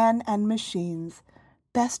 Man and machines.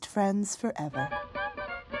 Best friends forever.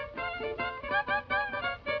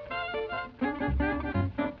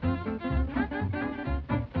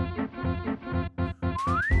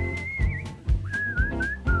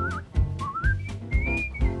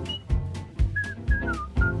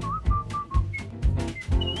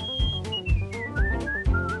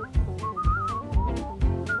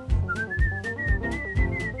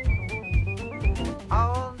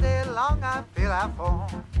 All day long I fill out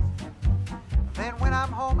forms. Then when I'm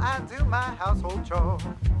home I do my household chores.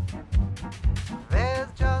 There's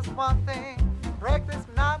just one thing, break this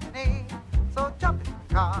monotony. So jump in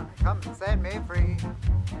the car, come and set me free.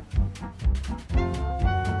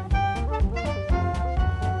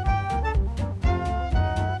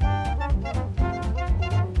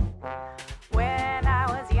 When I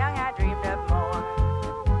was young, I dreamed of more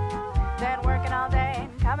than working all day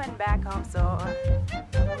and coming back home sore.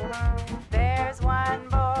 There's one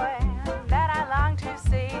boy that I long to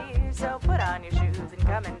see, so put on your shoes and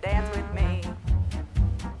come and dance with me.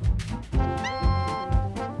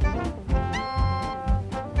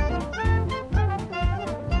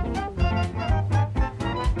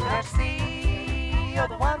 Don't you see, you're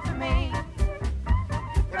the one for me.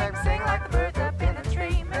 You make me sing like the birds up in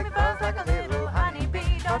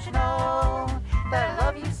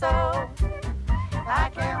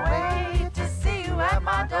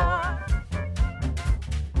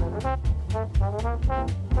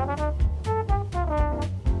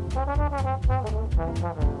You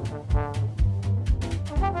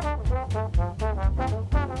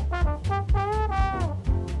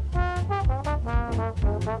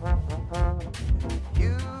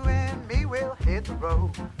and me will hit the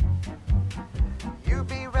road. You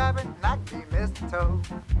be rabbit and I be Mr. Toad.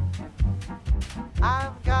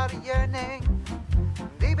 I've got a yearning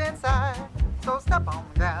deep inside, so step on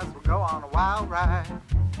the gas, we'll go on a wild ride.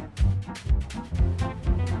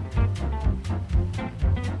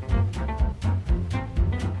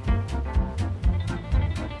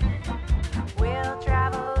 We'll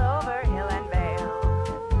travel over hill and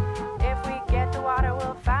vale. If we get the water,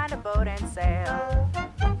 we'll find a boat and sail.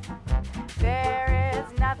 There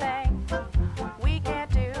is nothing we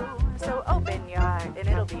can't do, so open your heart and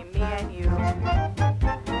it'll be me and you.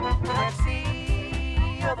 See,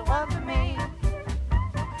 you're the one for me.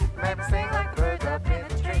 Make me sing like birds up in a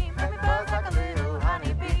tree. Make me buzz like a little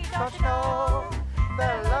honeybee. Don't you know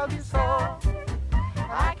that I love you so?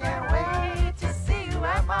 I can't wait to see you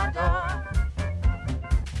at my door.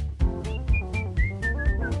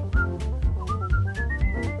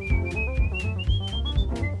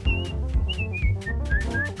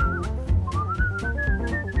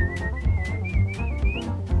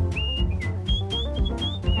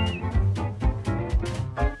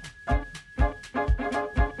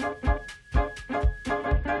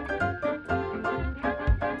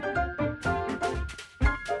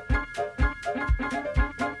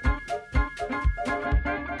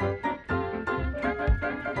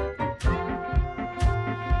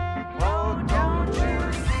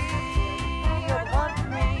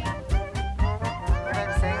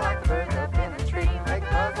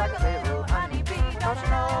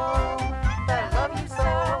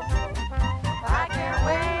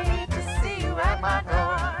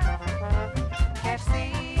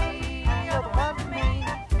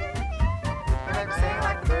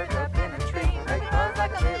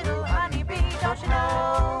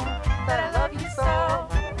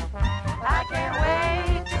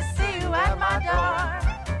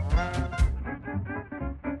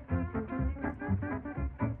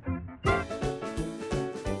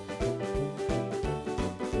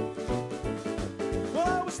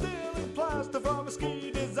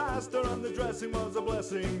 And the dressing was a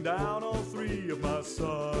blessing down all three of my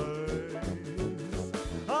sides.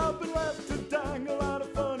 I've been left to dangle at a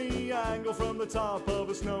funny angle from the top of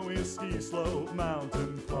a snowy ski slope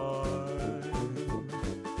mountain pine.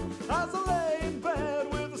 As I lay in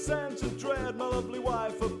bed with a sense of dread, my lovely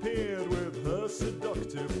wife appeared with her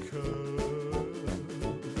seductive curve.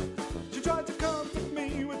 She tried to comfort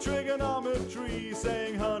me with trigonometry,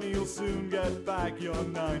 saying, honey, you'll soon get back your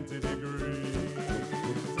 90 degrees.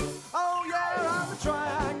 Oh yeah, I'm a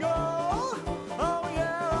triangle. Oh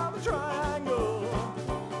yeah, I'm a triangle.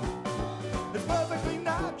 It's perfectly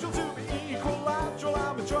natural to be equilateral.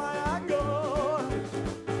 I'm a triangle.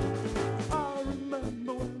 I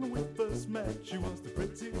remember when we first met, she was the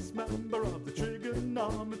prettiest member of the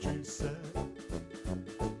trigonometry set.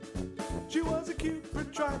 She was a cute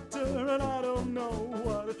protractor, and I don't know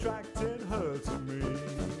what attracted her to me.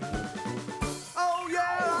 Oh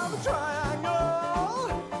yeah, I'm a triangle.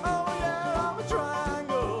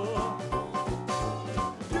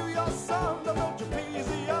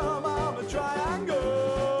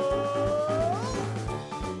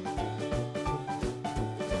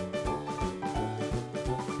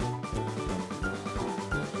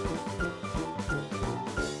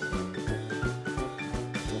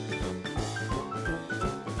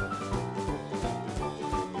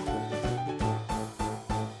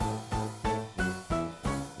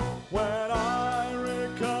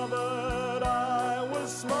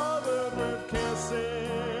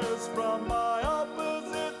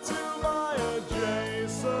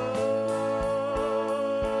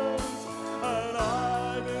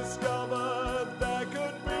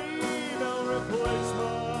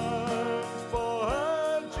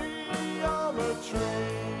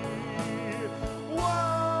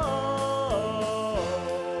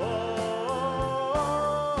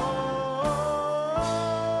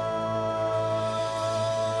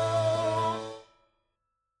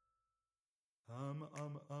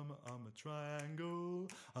 I'm a triangle.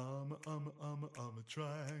 I'm a triangle. I'm a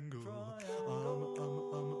triangle. I'm a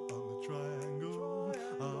triangle.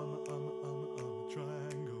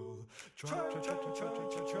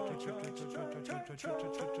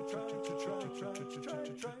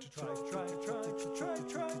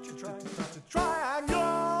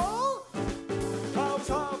 Triangle. I was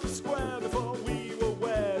half a square before we were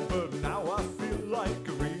wed, but now I feel like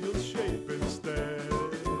a real shape instead.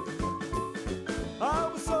 I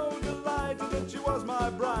was so delighted that she was my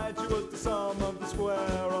bride. She was the sum of the square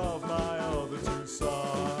of my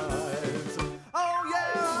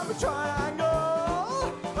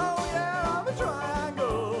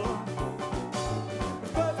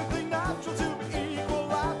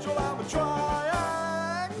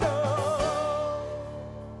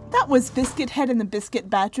was Biscuit Head and the Biscuit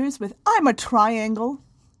Batchers with I'm a Triangle.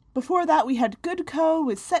 Before that, we had Good Co.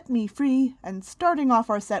 with Set Me Free. And starting off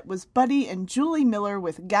our set was Buddy and Julie Miller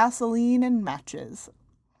with Gasoline and Matches.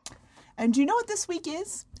 And do you know what this week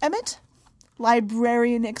is, Emmett?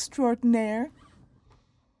 Librarian extraordinaire.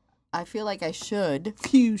 I feel like I should.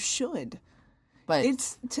 You should. But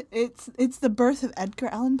it's the birth of Edgar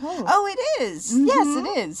Allan Poe. Oh, it is. Mm-hmm. Yes, it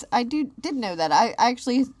is. I did know that. I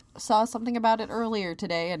actually saw something about it earlier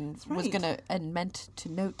today and meant to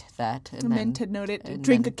note that.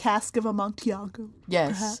 Drink a cask of Amontillado.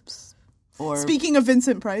 Yes. Perhaps. Or speaking of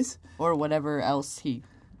Vincent Price. Or whatever else he...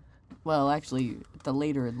 Well, actually, the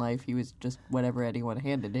later in life, he was just whatever anyone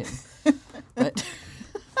handed him. But...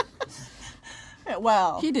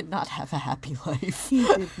 Well... He did not have a happy life. He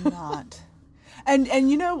did not. And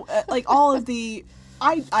you know, like all of the...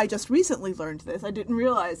 I just recently learned this. I didn't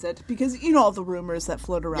realize it because, you know, all the rumors that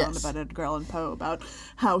float around about Edgar Allan Poe, about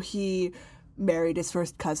how he married his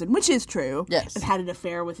first cousin, which is true. Yes. And had an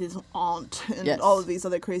affair with his aunt and yes. all of these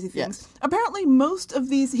other crazy things. Yes. Apparently, most of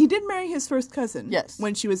these... He did marry his first cousin. Yes.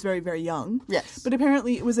 When she was very, very young. Yes. But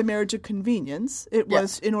apparently, it was a marriage of convenience. It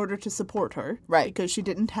was in order to support her. Right. Because she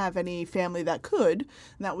didn't have any family that could.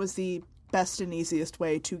 And that was the best and easiest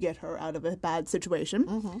way to get her out of a bad situation.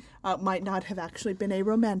 Mm-hmm. Might not have actually been a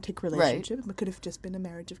romantic relationship. Right. It could have just been a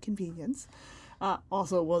marriage of convenience.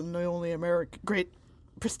 Also, wasn't the only great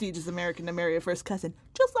prestigious American to marry a first cousin.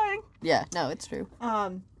 Just saying. Yeah, no, it's true.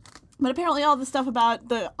 But apparently all the stuff about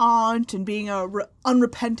the aunt and being a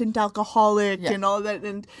unrepentant alcoholic and all that,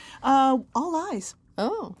 and all lies.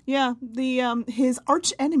 Oh. Yeah, the his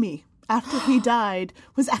arch enemy after he died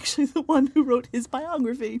was actually the one who wrote his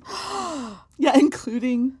biography. Yeah,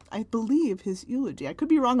 including, I believe, his eulogy. I could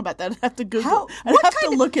be wrong about that. I'd have to Google. I'd have to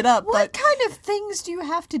look it up. What kind of things do you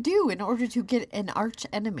have to do in order to get an arch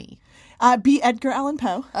enemy? Be Edgar Allan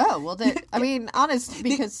Poe. Oh, well, I mean, honest,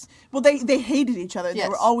 because... They hated each other. Yes. They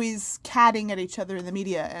were always catting at each other in the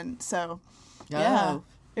media, and so, yeah.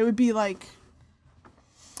 It would be like,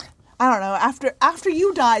 I don't know, after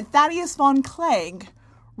you died, Thaddeus von Clegg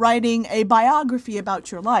writing a biography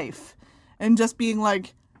about your life and just being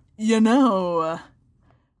like, you know,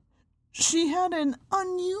 she had an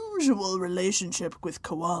unusual relationship with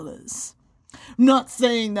koalas. Not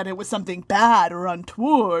saying that it was something bad or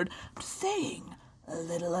untoward, but saying a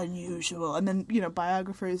little unusual. And then, you know,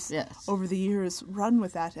 biographers over the years run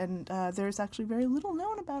with that, and there's actually very little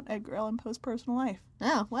known about Edgar Allan Poe's personal life.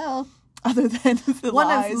 Oh, well... Other than the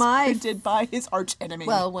lies printed by his arch enemy.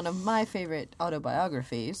 Well, one of my favorite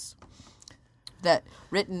autobiographies that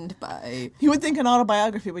written by... You would think an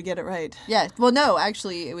autobiography would get it right. Yeah. Well, no,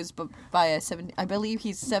 actually, it was by I believe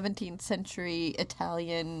he's 17th century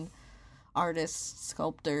Italian artist,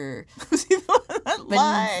 sculptor. Was he the one that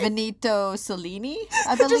lied? Benito Cellini,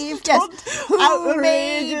 I believe. Yes. Who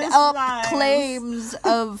made up claims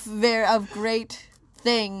of great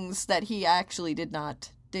things that he actually did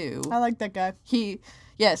not do. I like that guy.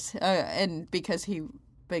 And because his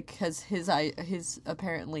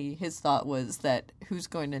apparently his thought was that who's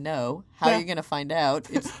going to know? How are you going to find out?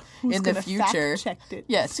 It's in the future. Fact-checked it?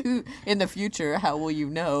 Yes, who in the future? How will you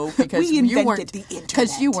know? Because we you weren't the internet.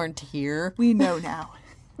 Because you weren't here. We know now.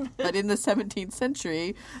 But in the 17th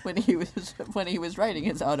century, when he was writing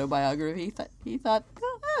his autobiography, he thought,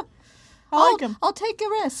 I like him. I'll take a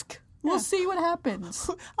risk. We'll see what happens.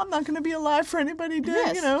 I'm not going to be alive for anybody to,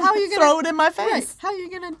 yes. how are you throw it in my face. Right. How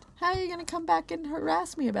are you gonna come back and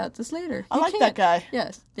harass me about this later? I like that guy.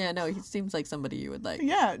 Yes. Yeah, no, he seems like somebody you would like.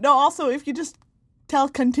 Yeah. No, also, if you just tell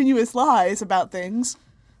continuous lies about things.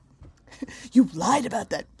 You lied about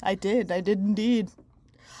that. I did indeed.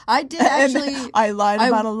 I did actually. And I lied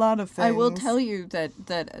about a lot of things. I will tell you that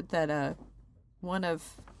one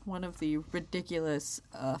of the ridiculous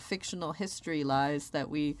fictional history lies that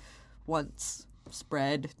we once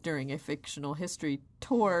spread during a fictional history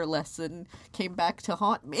tour lesson came back to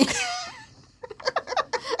haunt me.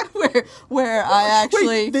 where I actually...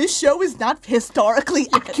 Wait, this show is not historically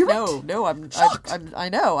accurate? No, I'm shocked. I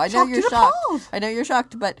know Shocked you're shocked. Appalled. I know you're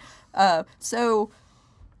shocked, but so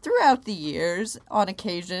throughout the years, on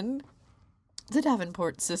occasion, the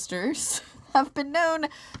Davenport sisters have been known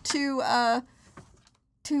to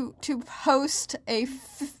host a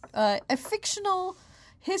fictional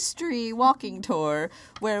history walking tour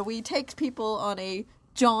where we take people on a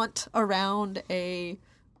jaunt around a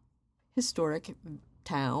historic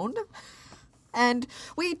town, and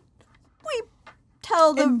we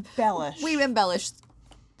tell them we embellish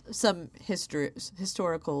some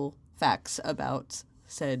historical facts about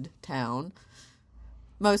said town,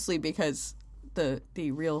 mostly because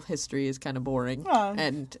the real history is kind of boring,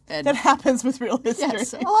 and that happens with real history.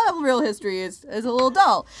 Yes, a lot of real history is a little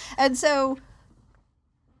dull, and so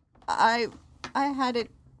I had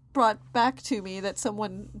it brought back to me that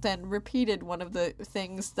someone then repeated one of the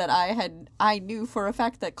things that I knew for a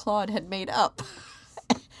fact that Claude had made up,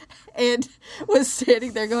 and was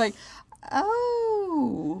standing there going,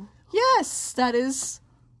 "Oh, yes, that is."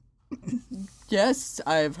 Yes,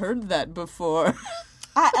 I've heard that before.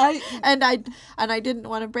 And I didn't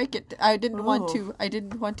want to break it. I didn't want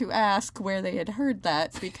to ask where they had heard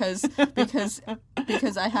that because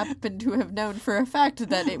I happen to have known for a fact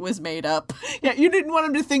that it was made up. Yeah, you didn't want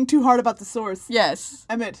him to think too hard about the source. Yes.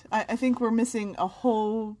 Emmett, I think we're missing a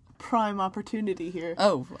whole prime opportunity here.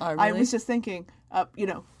 Oh, really? I was just thinking,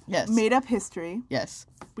 yes. Made up history. Yes.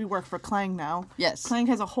 We work for CLANG now. Yes. CLANG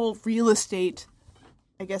has a whole real estate,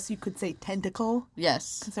 I guess you could say, tentacle.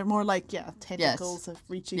 Yes. Because they're more like, tentacles of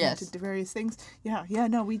reaching into various things.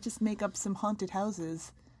 No, we just make up some haunted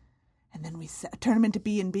houses. And then we turn them into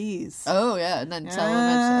B&Bs. Oh, yeah, and then sell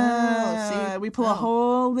them we pull a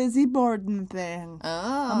whole Lizzie Borden thing.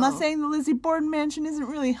 Oh. I'm not saying the Lizzie Borden mansion isn't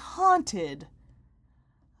really haunted.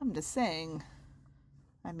 I'm just saying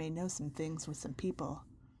I may know some things with some people.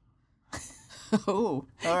 Oh,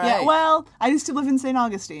 all right. Yeah, well, I used to live in St.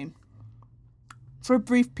 Augustine. For a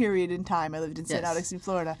brief period in time, I lived in St. Augustine,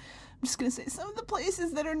 Florida. I'm just going to say some of the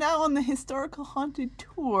places that are now on the Historical Haunted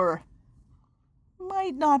Tour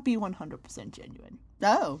might not be 100% genuine.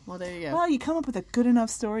 Oh, well, there you go. Well, you come up with a good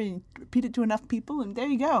enough story and repeat it to enough people, and there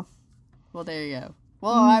you go. Well, there you go.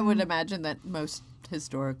 Well, I would imagine that most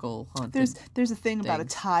historical haunted There's a thing about a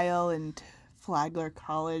tile in Flagler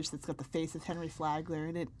College that's got the face of Henry Flagler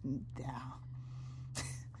in it.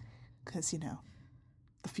 Because,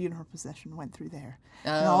 the funeral procession went through there. Oh.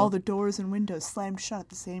 And all the doors and windows slammed shut at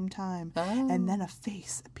the same time. Oh. And then a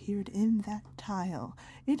face appeared in that tile.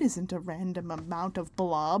 It isn't a random amount of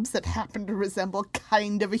blobs that happen to resemble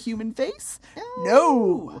kind of a human face.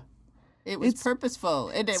 No. It was purposeful.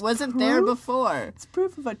 It wasn't there before. It's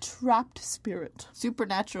proof of a trapped spirit.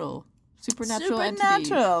 Supernatural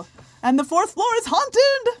entity. And the 4th floor is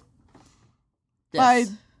haunted by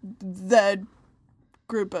the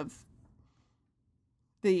group of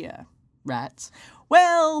the rats.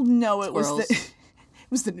 Well, no, it Squirrels.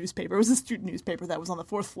 was the newspaper. It was a student newspaper that was on the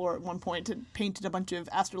 4th floor at one point and painted a bunch of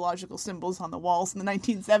astrological symbols on the walls in the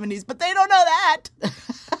 1970s, but they don't know that.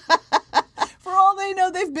 For all they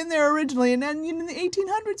know, they've been there originally, and then in the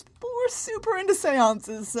 1800s, people were super into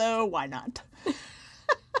seances, so why not?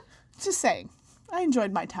 Just saying. I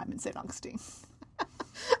enjoyed my time in St. Augustine.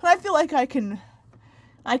 And I feel like I can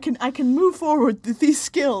move forward with these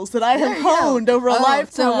skills that I have honed over a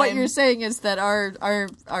lifetime. So what you're saying is that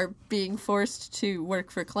our being forced to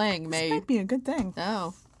work for CLANG might be a good thing.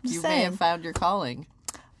 Oh, you may have found your calling.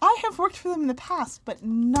 I have worked for them in the past, but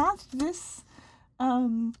not this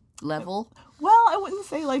level. Well, I wouldn't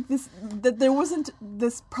say like this. That there wasn't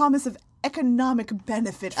this promise of economic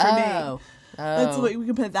benefit for me. That's the way we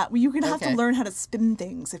can put it. That you're gonna have to learn how to spin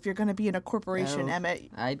things if you're gonna be in a corporation,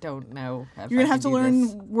 Emmett. I don't know. You're gonna have to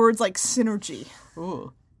learn words like synergy.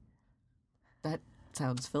 Ooh, that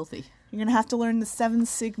sounds filthy. You're gonna have to learn the 7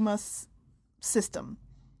 Sigma system.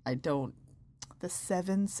 I don't. The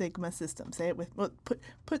 7 Sigma system. Say it with.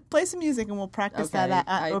 Play some music and we'll practice that.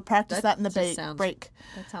 We'll practice that in the break.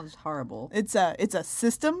 That sounds horrible. It's a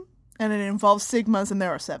system and it involves sigmas and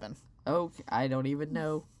there are 7. Oh, I don't even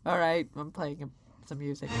know. All right, I'm playing some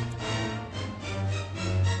music.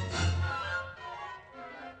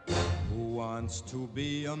 Who wants to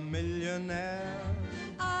be a millionaire?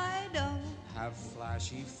 I don't. Have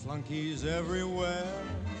flashy flunkies everywhere?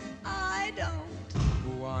 I don't.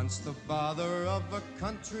 Who wants the bother of a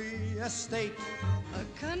country estate?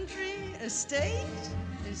 A country estate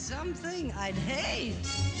is something I'd hate.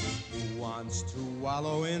 Who wants to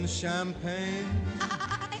wallow in champagne?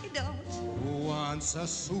 I don't. Who wants a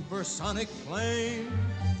supersonic plane?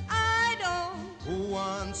 I don't. Who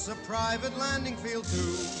wants a private landing field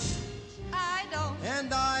too? I don't.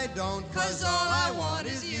 And I don't, 'cause all I want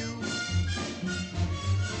is you.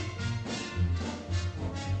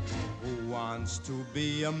 Who wants to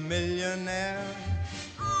be a millionaire?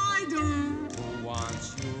 I do. Who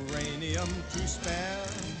wants uranium to spare?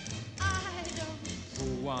 I don't.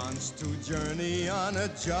 Who wants to journey on a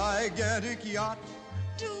gigantic yacht?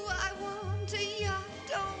 Do I want a yacht?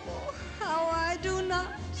 Oh, how I do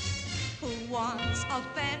not. Who wants a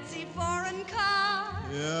fancy foreign car?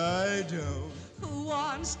 Yeah, I do. Who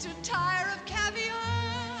wants to tire of caviar?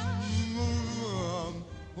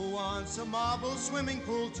 Who wants a marble swimming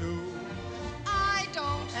pool too? I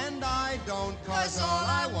don't. And I don't, 'cause all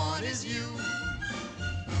I want is you.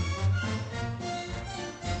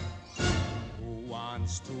 Who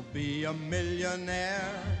wants to be a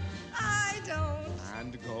millionaire? I don't.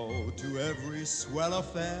 And go to every swell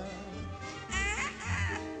affair?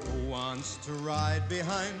 Who wants to ride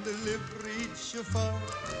behind a liveried chauffeur?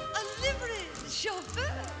 A liveried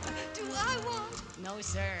chauffeur? Do I want? No,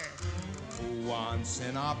 sir. Who wants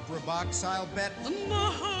an opera box, I'll bet?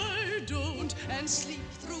 I don't. And sleep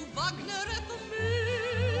through Wagner at the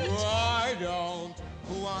Met. I don't.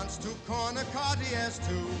 Who wants to corner Cartiers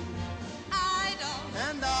too? I don't.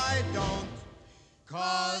 And I don't.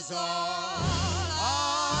 'Cause all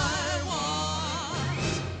I want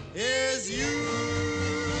is you.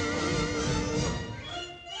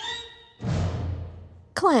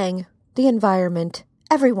 Clang, the environment.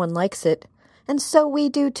 Everyone likes it. And so we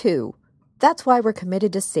do too. That's why we're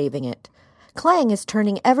committed to saving it. Clang is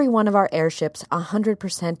turning every one of our airships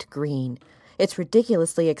 100% green. It's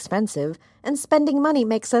ridiculously expensive, and spending money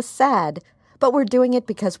makes us sad. But we're doing it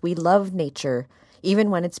because we love nature, even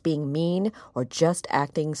when it's being mean or just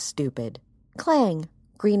acting stupid. Clang,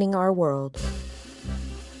 greening our world.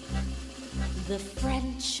 The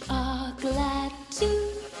French are glad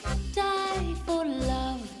to die for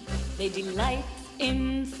love. They delight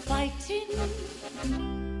in fighting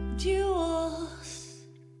duels.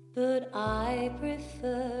 But I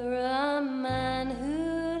prefer a man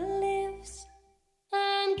who lives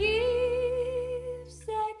and gives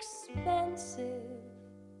expensive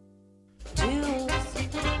duels.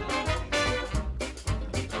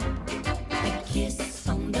 A kiss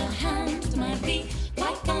on the hand might be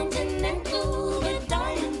quite continental, but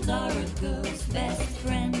diamonds are a girl's best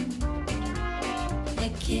friend. A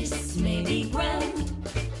kiss may be grand,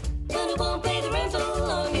 but it won't pay the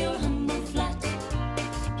rental on your humble flat,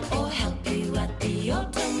 or help you at the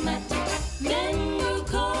automat. Men grow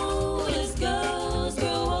cold as girls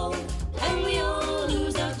grow old, and we all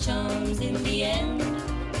lose our charms in the end.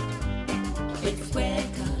 With square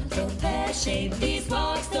cuts or pear-shaped, these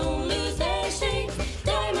rocks don't lose their shape.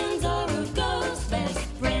 Diamonds are a girl's best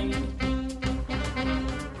friend.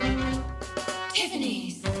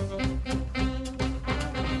 Tiffany's,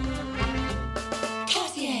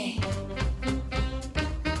 Cartier,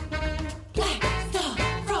 Black Star,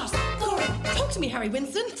 Frost, Laura. Talk to me, Harry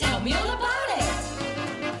Winston. Tell me all about it.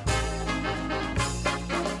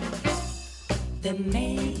 There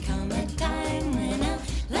may come a time when a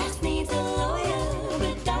lass needs a lawyer,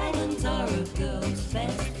 but diamonds are a girl's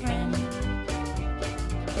best friend.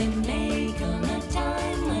 There may come a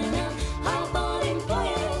time when a hard-boiled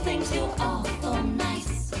employer thinks you're awful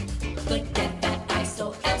nice, but get that ice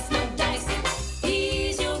or else no dice.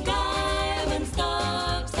 He's your guy when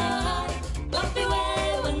stocks are high, but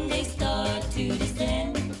beware when they start to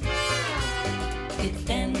descend. It's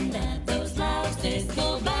then that those louses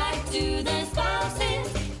go back to their spouses.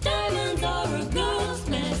 Diamonds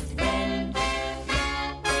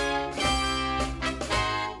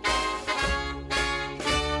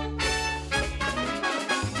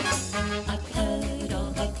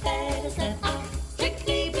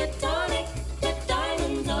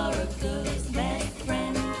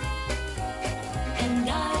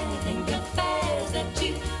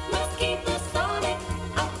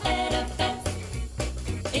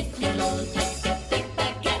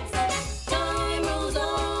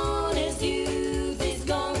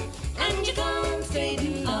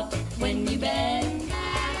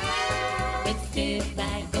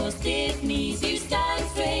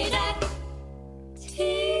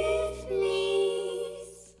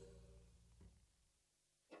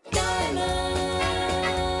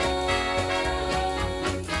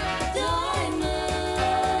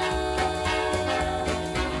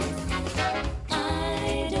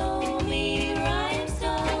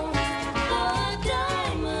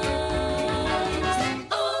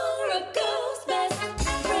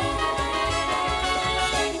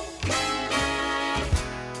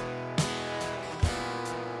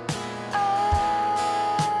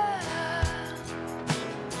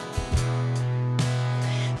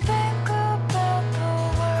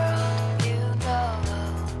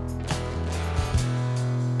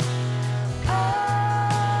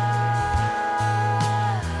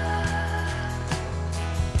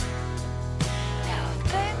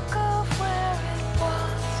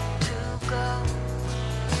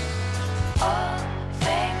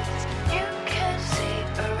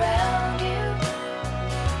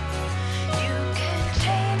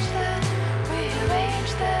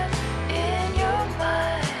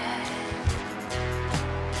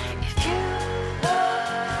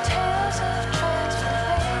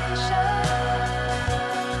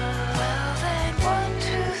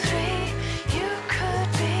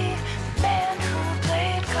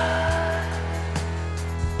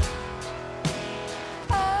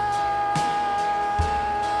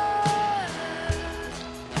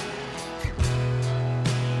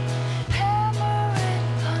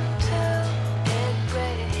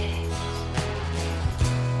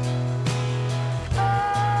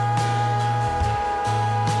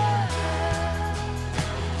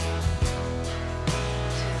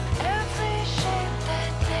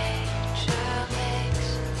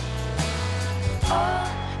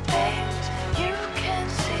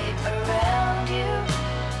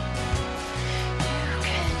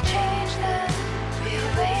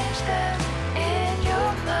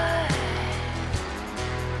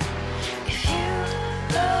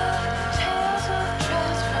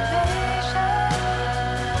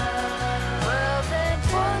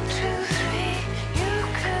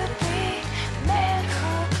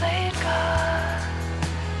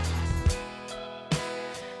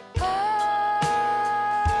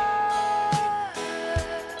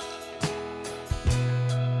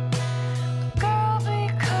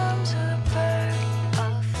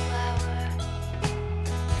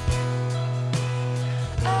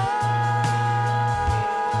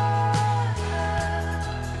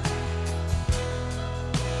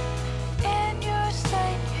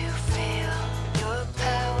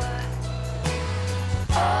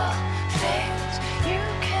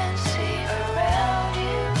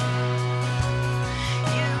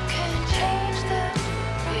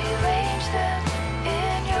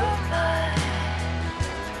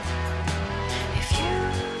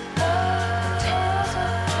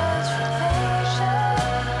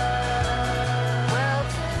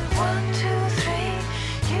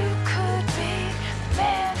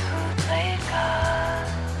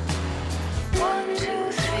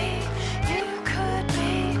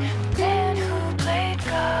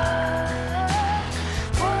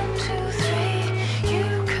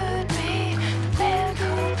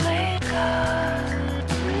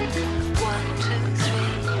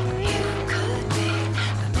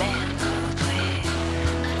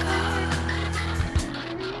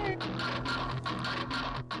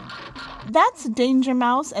That's Danger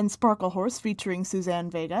Mouse and Sparkle Horse featuring Suzanne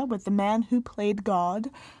Vega with The Man Who Played God.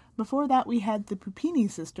 Before that, we had the Pupini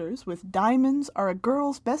Sisters with Diamonds Are a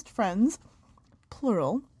Girl's Best Friends,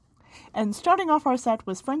 plural. And starting off our set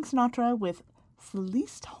was Frank Sinatra with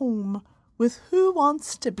Celeste Holm with Who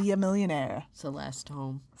Wants to Be a Millionaire? Celeste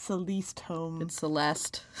Holm. Celeste Holm. It's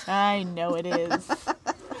Celeste. I know it is.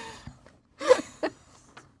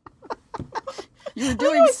 You were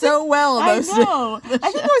doing so well. I know. I think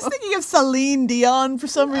I was thinking of Celine Dion for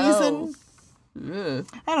some reason. Ugh.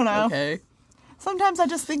 I don't know. Okay. Sometimes I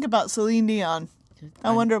just think about Celine Dion.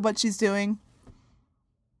 I wonder what she's doing,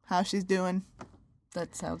 how she's doing.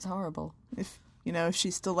 That sounds horrible. If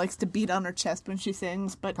she still likes to beat on her chest when she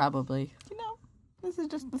sings, but probably. This is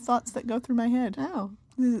just the thoughts that go through my head. Oh,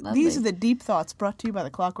 these are the deep thoughts brought to you by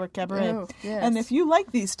the Clockwork Cabaret. Oh, yes. And if you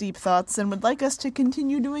like these deep thoughts and would like us to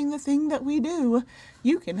continue doing the thing that we do,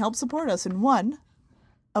 you can help support us in one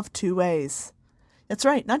of two ways. That's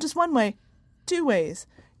right, not just one way, two ways.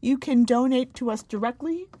 You can donate to us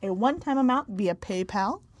directly, a one-time amount via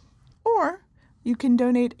PayPal, or you can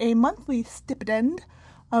donate a monthly stipend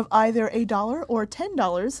of either $1 or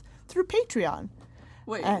 $10 through Patreon.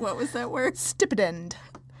 Wait, what was that word? Stipend.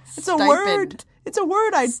 It's Stipend. a word. It's a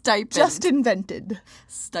word I Stipend. just invented.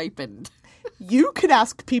 Stipend. You could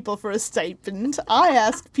ask people for a stipend. I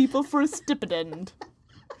ask people for a stipend.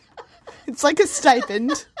 It's like a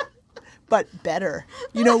stipend, but better.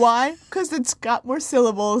 You know why? Because it's got more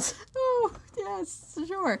syllables. Oh, yes,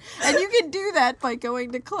 sure. And you can do that by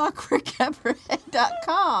going to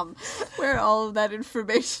clockworkcabaret.com, where all of that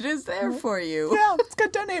information is there for you. Yeah, it's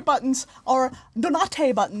got donate buttons or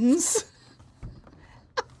donate buttons.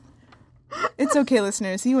 It's okay,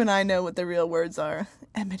 listeners. You and I know what the real words are.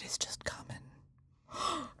 Emmett is just common.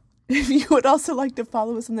 If you would also like to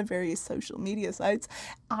follow us on the various social media sites,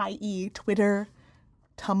 i.e. Twitter,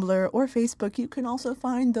 Tumblr, or Facebook, you can also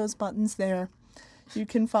find those buttons there. You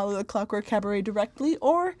can follow the Clockwork Cabaret directly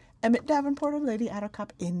or Emmett Davenport or Lady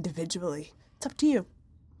Addercup individually. It's up to you.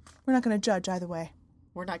 We're not going to judge either way.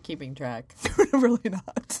 We're not keeping track. We're really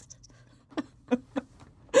not.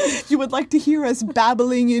 You would like to hear us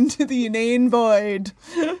babbling into the inane void?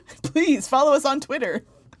 Please follow us on Twitter.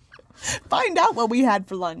 Find out what we had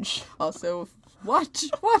for lunch. Also, watch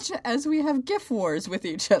as we have GIF wars with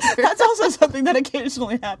each other. That's also something that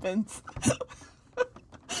occasionally happens.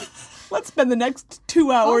 Let's spend the next 2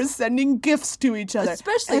 hours sending GIFs to each other.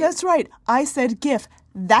 Especially... And that's right. I said GIF.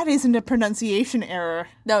 That isn't a pronunciation error.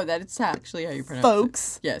 No, that's actually how you pronounce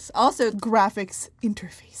Folks. it. Yes. Also, graphics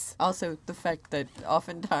interface. Also, the fact that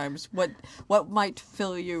oftentimes what might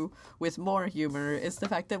fill you with more humor is the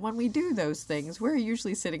fact that when we do those things, we're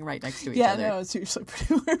usually sitting right next to each other. Yeah, no, it's usually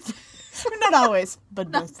pretty weird. Not always,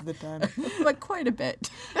 but most of the time. But quite a bit.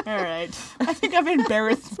 All right. I think I've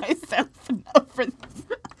embarrassed myself enough for this.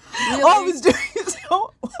 Really? All I was doing is,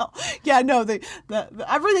 the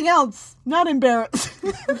everything else, not embarrassed.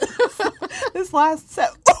 This last set,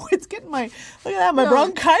 it's getting look at that, my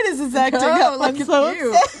bronchitis is acting up. Look I'm at so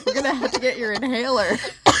you. upset. You're going to have to get your inhaler.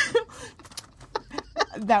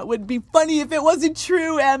 That would be funny if it wasn't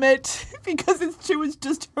true, Emmett, because it's true, it's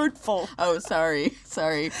just hurtful. Oh, sorry.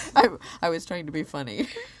 I was trying to be funny.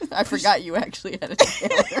 I forgot you actually had an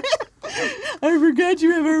inhaler. I forgot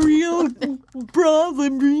you have a real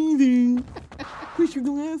problem breathing. Push your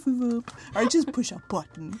glasses up. All right, just push a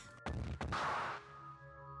button.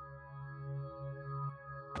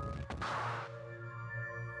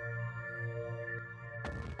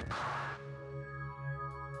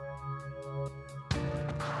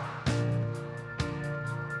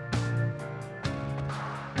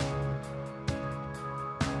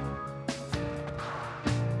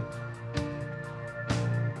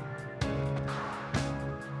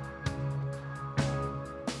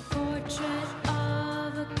 Portrait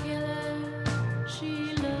of a killer,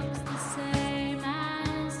 she looked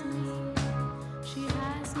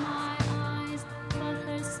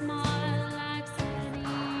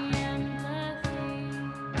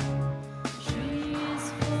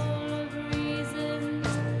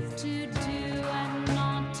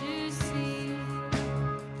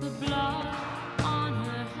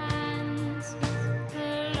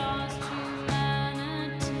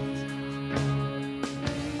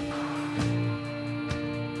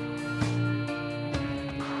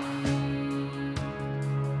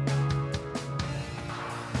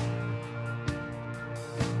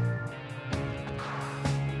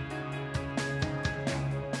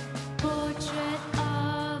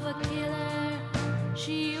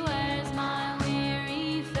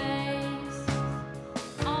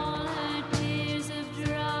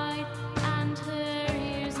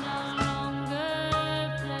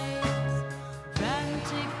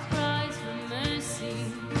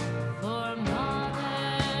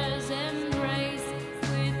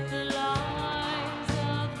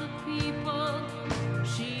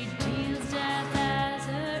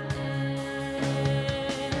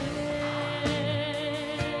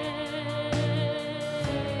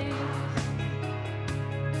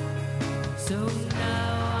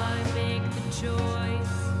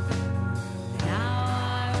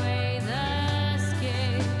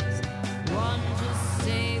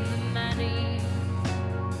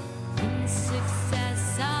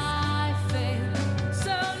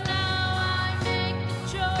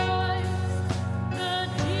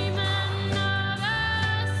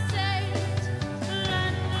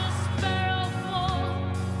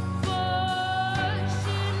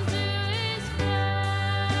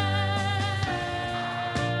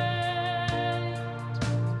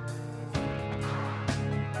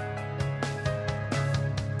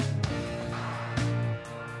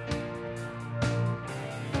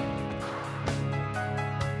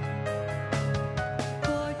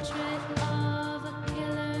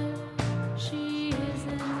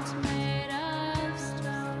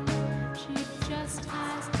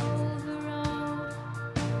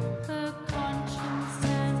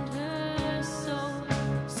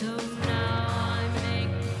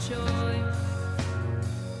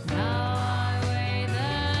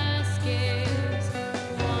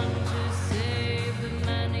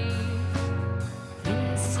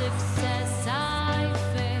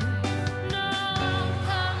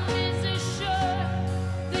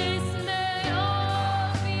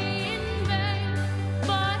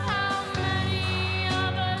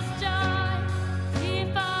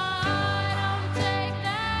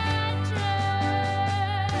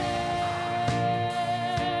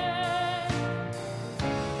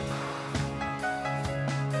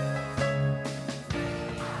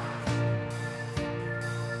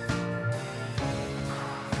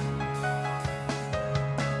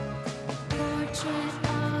Portrait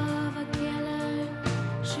of a killer.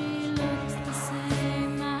 She looks the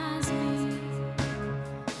same as me.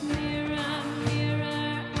 Mirror,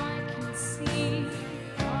 mirror, I can see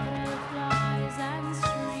butterflies and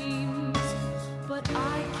streams, but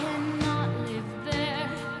I cannot live there.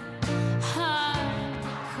 I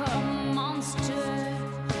become a monster,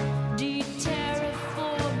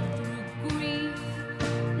 deterriformed through grief.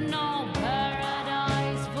 No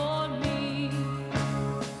paradise for me.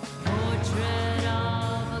 Portrait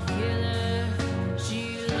of a killer. She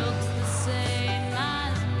looks the same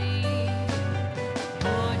as me.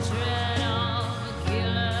 Portrait of a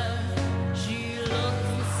killer. She looks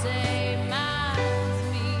the same as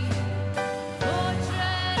me.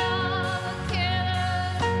 Portrait of a killer.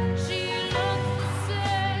 She looks the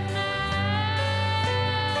same as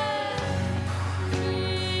me.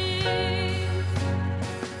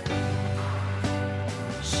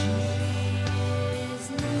 She is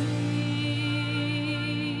me.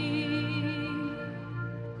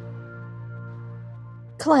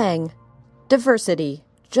 Clang. Diversity.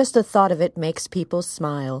 Just the thought of it makes people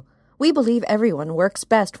smile. We believe everyone works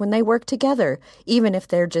best when they work together, even if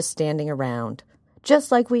they're just standing around.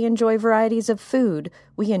 Just like we enjoy varieties of food,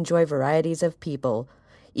 we enjoy varieties of people,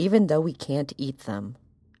 even though we can't eat them.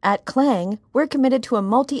 At Clang, we're committed to a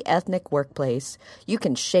multi-ethnic workplace. You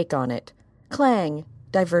can shake on it. Clang.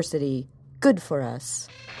 Diversity. Good for us.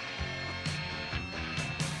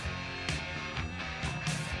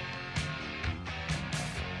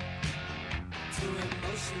 Too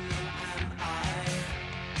emotional am I.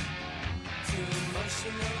 Too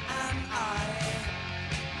emotional am I.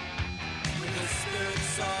 With a spirit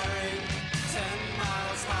soaring 10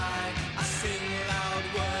 miles high, I sing loud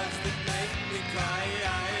words that make me cry.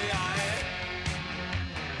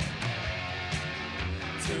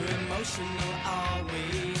 Too emotional are we?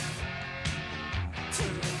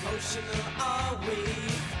 Too emotional are we?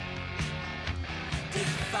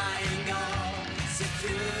 Defying all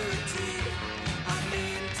security, I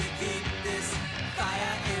mean to keep this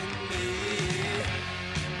fire in me.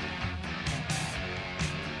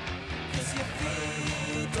 'Cause you're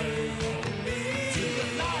feeding me to the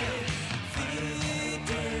light, feeding me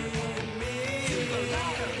to the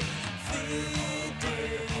light, feeding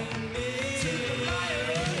me to the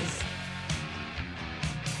liars.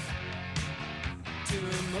 Too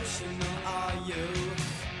emotional are you?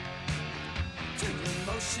 Too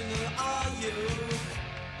emotional are you?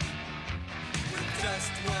 With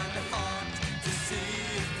just one heart to see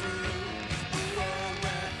you through, a world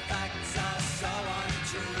where facts are so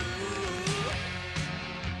untrue.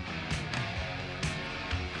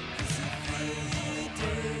 'Cause you're feeding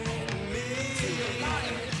me to the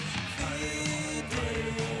light, feeding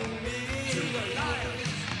me to the light,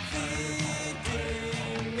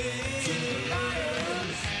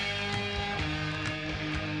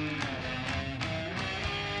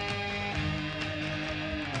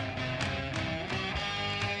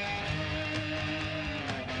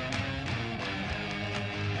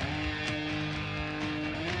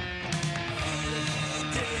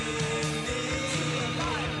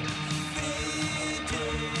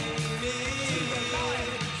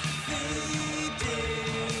 feeding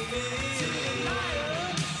me to the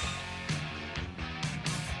liars.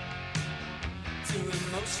 Too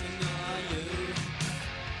emotional are you?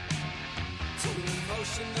 Too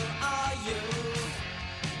emotional are you?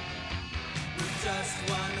 With just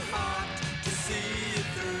one heart to see you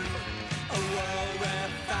through, a world where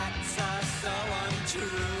facts are so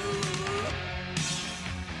untrue.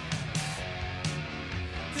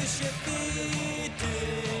 'Cause you're feeding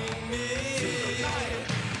me to the light,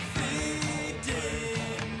 feeding me to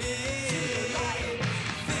the light,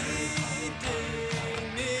 feeding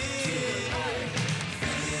me to the light,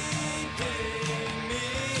 feeding me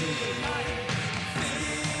to the light,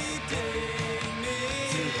 feeding me to the light, feeding me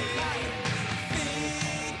to the light,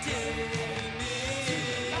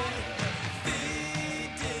 feeding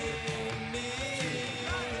me to the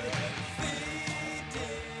light, feeding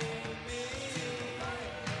me to the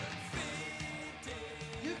light.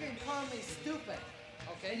 You can call me stupid.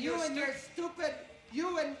 Okay, And you can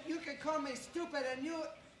call me stupid, and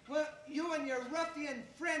you and your ruffian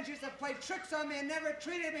friends used to play tricks on me and never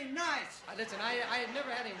treated me nice. Listen, I had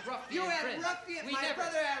never had any ruffian You had friends. my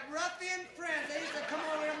brother had ruffian friends. They used to come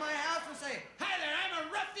over to my house and say, "Hi there, I'm a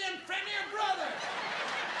ruffian friend of your brother."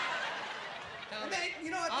 Now, And they, you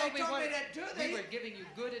know what they told me to do? We were giving you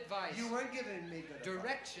good advice. You weren't giving me good advice.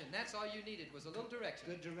 Direction. That's all you needed was a little direction.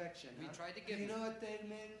 Good direction. We tried to give you. you. You know what they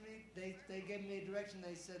made me? They gave me direction.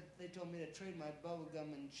 They told me to trade my bubble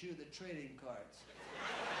gum and chew the trading cards.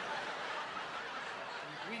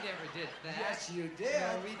 We never did that. Yes, you did.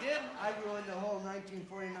 No, we didn't. I ruined the whole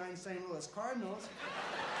 1949 St. Louis Cardinals.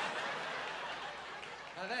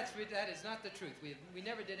 Now that is not the truth. We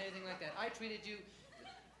never did anything like that. I treated you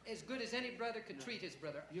as good as any brother could treat his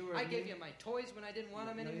brother. I gave you my toys when I didn't want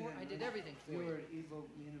them anymore. I did everything for you. You were evil,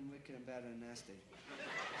 mean, and wicked, and bad, and nasty.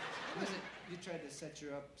 You tried to set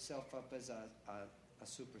yourself up as a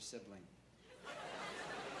super sibling.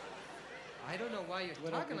 I don't know why you're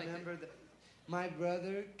talking like that. My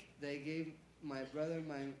brother, they gave my brother,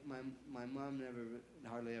 my mom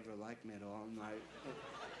hardly ever liked me at all,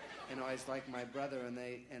 and always liked my brother, and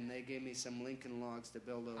they gave me some Lincoln logs to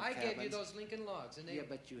build little cabins. I gave you those Lincoln logs, and they... Yeah,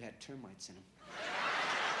 but you had termites in them.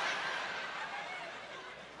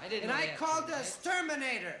 I didn't. And I called the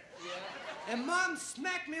exterminator. Yeah. And Mom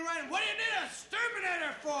smacked me right. What do you need an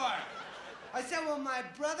exterminator for? I said, well, my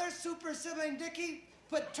brother, super sibling Dickie,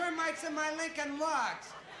 put termites in my Lincoln logs.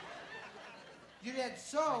 You did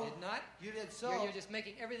so. I did not. You did so. You're just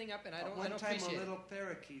making everything up, and I don't One time appreciate a little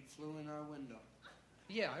parakeet flew in our window.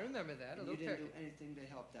 Yeah, I remember that. And you didn't do anything to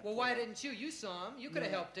help that. Well, why didn't you? You saw him. You could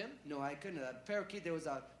have helped him. No, I couldn't. That parakeet. There was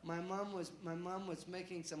my mom was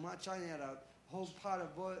making some hot chocolate. Had a whole pot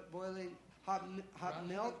of boiling hot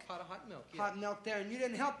milk. Pot of hot milk. Yeah. Hot milk there, and you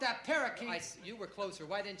didn't help that parakeet. You were closer.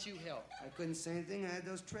 Why didn't you help? I couldn't say anything. I had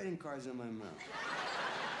those trading cards in my mouth.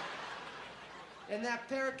 And that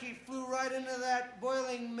parakeet flew right into that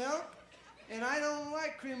boiling milk, and I don't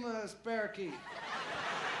like cream of parakeet.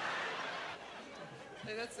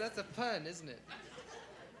 Hey, that's a pun, isn't it?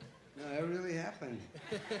 No, it really happened.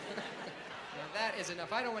 Now that is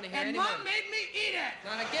enough. I don't want to hear And any Mom more. made me eat it.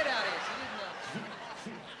 No, now get out of here.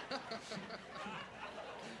 She didn't know.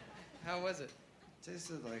 How was it?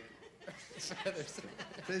 Tasted like Feathers.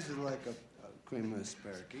 tasted like a cream of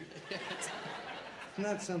parakeet.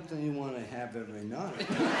 Not something you want to have every night.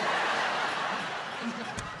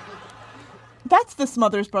 That's the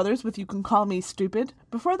Smothers Brothers with You Can Call Me Stupid.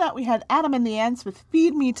 Before that, we had Adam and the Ants with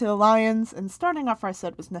Feed Me to the Lions. And starting off our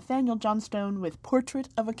set was Nathaniel Johnstone with Portrait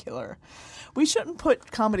of a Killer. We shouldn't put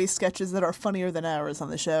comedy sketches that are funnier than ours on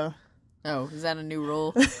the show. Oh, is that a new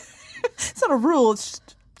rule? It's not a rule, it's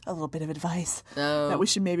just a little bit of advice that we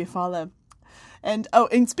should maybe follow. And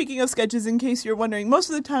speaking of sketches, in case you're wondering, most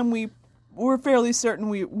of the time we're fairly certain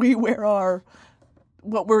we wear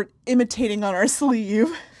what we're imitating on our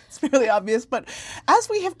sleeve. It's fairly obvious, but as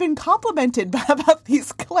we have been complimented about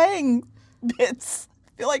these Clang bits,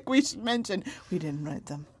 I feel like we should mention we didn't write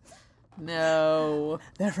them. No,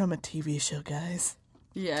 they're from a TV show, guys.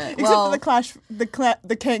 Yeah, except for the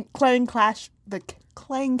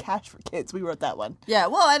Clang Cash for Kids. We wrote that one. Yeah,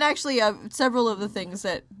 well, and actually, several of the things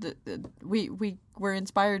that we were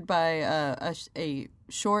inspired by a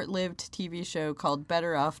short-lived TV show called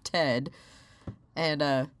Better Off Ted,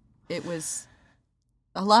 and it was.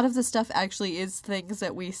 A lot of the stuff actually is things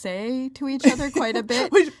that we say to each other quite a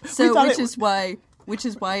bit. which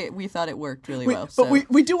is why we thought it worked really well. But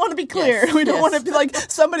we do want to be clear. Yes, we don't want to be like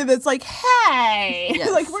somebody that's like, hey,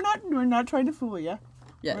 yes. Like we're not trying to fool you.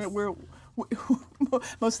 Yes. We're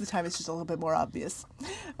most of the time it's just a little bit more obvious.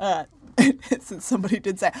 Since somebody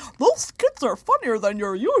did say those skits are funnier than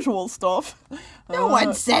your usual stuff. No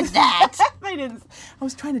one said that. They didn't. I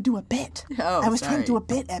was trying to do a bit. Oh, I was trying to sorry. do a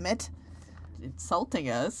bit, Emmett. Insulting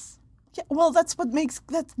us. Yeah, well, that's good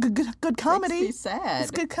comedy. Makes me sad.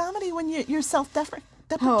 It's good comedy when you're self-deprecating.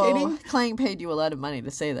 Oh, Clang paid you a lot of money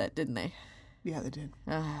to say that, didn't they? Yeah, they did.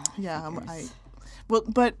 Yeah,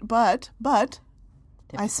 but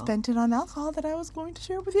I spent it on alcohol that I was going to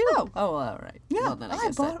share with you. Oh, all right. Yeah, well, then I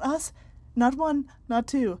guess bought us not one, not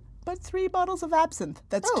two, but 3 bottles of absinthe.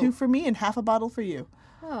 That's 2 for me and half a bottle for you.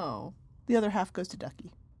 Oh. The other half goes to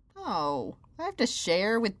Ducky. Oh, I have to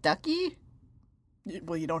share with Ducky?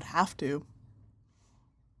 Well, you don't have to.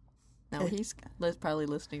 No, he's probably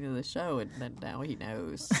listening to the show, and then now he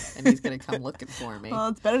knows, and he's going to come looking for me. Well,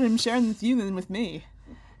 it's better him sharing with you than with me,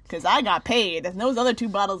 because I got paid, and those other 2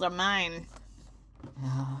 bottles are mine.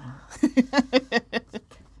 Oh.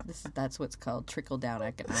 That's what's called trickle-down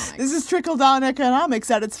economics. This is trickle-down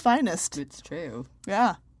economics at its finest. It's true.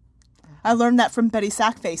 Yeah. I learned that from Betty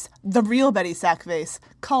Sackface, the real Betty Sackface.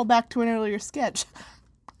 Call back to an earlier sketch.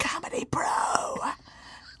 Comedy Pro!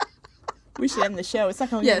 We should end the show. It's not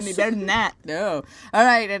going to get any better than that. No. All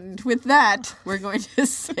right, and with that, we're going to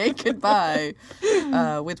say goodbye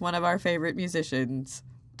with one of our favorite musicians,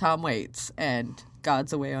 Tom Waits, and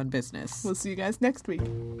God's Away on Business. We'll see you guys next week.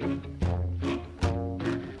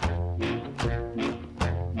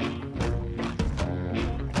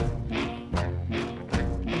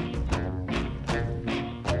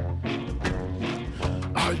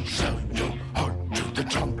 I sell your heart to the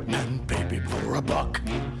junk man, baby, for a buck.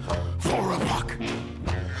 For a buck.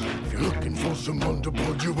 If you're looking for someone to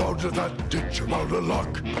pull you out of that ditch, you're out of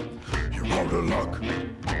luck. You're out of luck.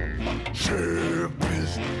 Ship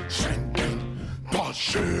is sinking. The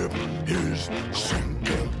ship is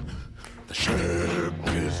sinking. The ship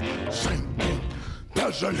is sinking.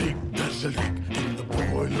 There's a leak in the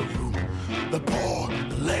boiler room. The poor,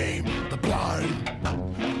 the lame, the blind.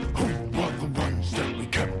 Who were the ones that we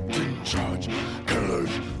kept in charge? Killers,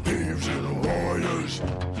 thieves, and warriors.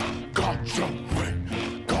 God's away,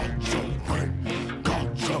 God's away,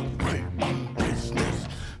 God's away on business,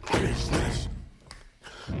 business.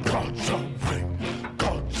 God's away,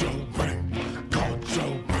 God's away, God's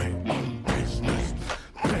away on business,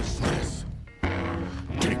 business.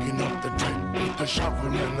 Digging up the tent with the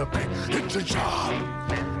shovel and the pick. It's a job,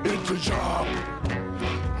 it's a job.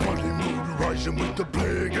 Bloody mood rising with the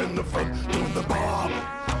plague and the front. Join the mob,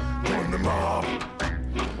 join the mob.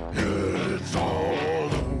 It's all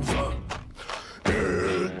over.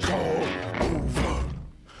 It's all over.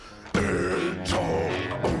 It's all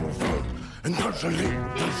over. And there's a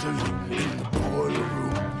leak in the boiler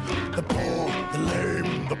room. The poor, the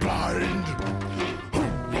lame, the blind. Who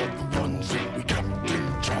were the ones that we kept in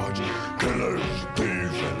charge? Killers,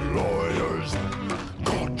 thieves, and lawyers.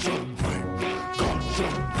 God's away, God's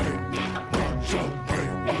away, God's away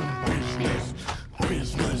on business,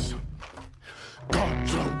 business.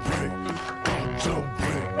 God's away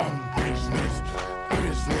on business,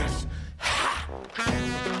 business.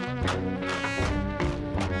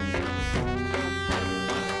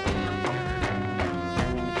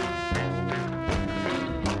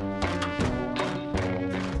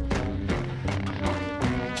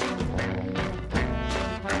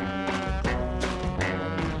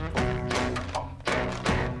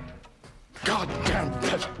 God damn,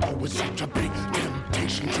 there's always such a big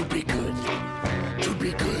temptation to be good, to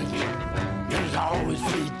be good. There's always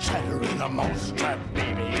free cheddar in a mousetrap,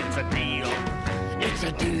 baby. It's a deal, it's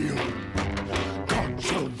a deal.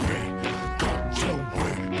 God's away, God's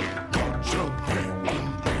away, God's away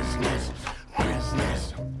on business,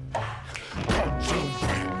 business. God's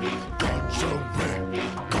away, God's away,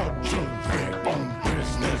 God's away on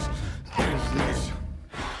business, business.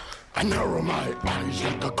 I narrow my eyes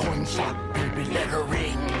like a coin slot, baby. Let her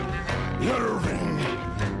ring, let her ring.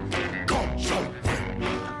 God's away,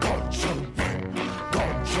 God's away,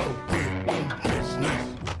 God's away on business.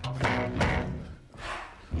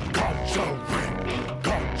 God's away,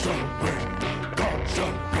 God's away, God's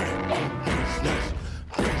away on business,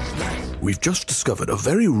 business. We've just discovered a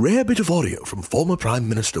very rare bit of audio from former Prime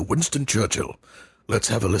Minister Winston Churchill. Let's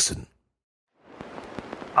have a listen.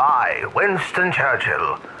 I, Winston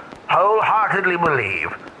Churchill, wholeheartedly believe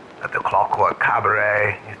that the Clockwork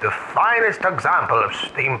Cabaret is the finest example of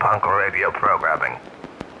steampunk radio programming.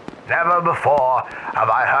 Never before have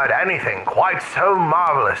I heard anything quite so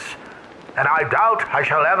marvelous, and I doubt I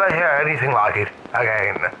shall ever hear anything like it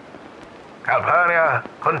again. Calpurnia,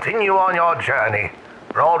 continue on your journey,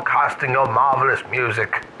 broadcasting your marvelous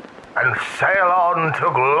music, and sail on to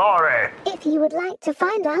glory. If you would like to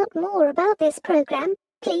find out more about this program,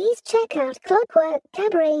 please check out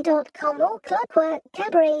clockworkcabaret.com or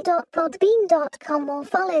clockworkcabaret.podbean.com or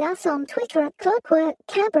follow us on Twitter at Clockwork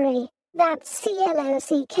Cabaret. That's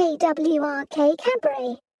CLOCKWRK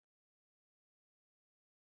Cabaret.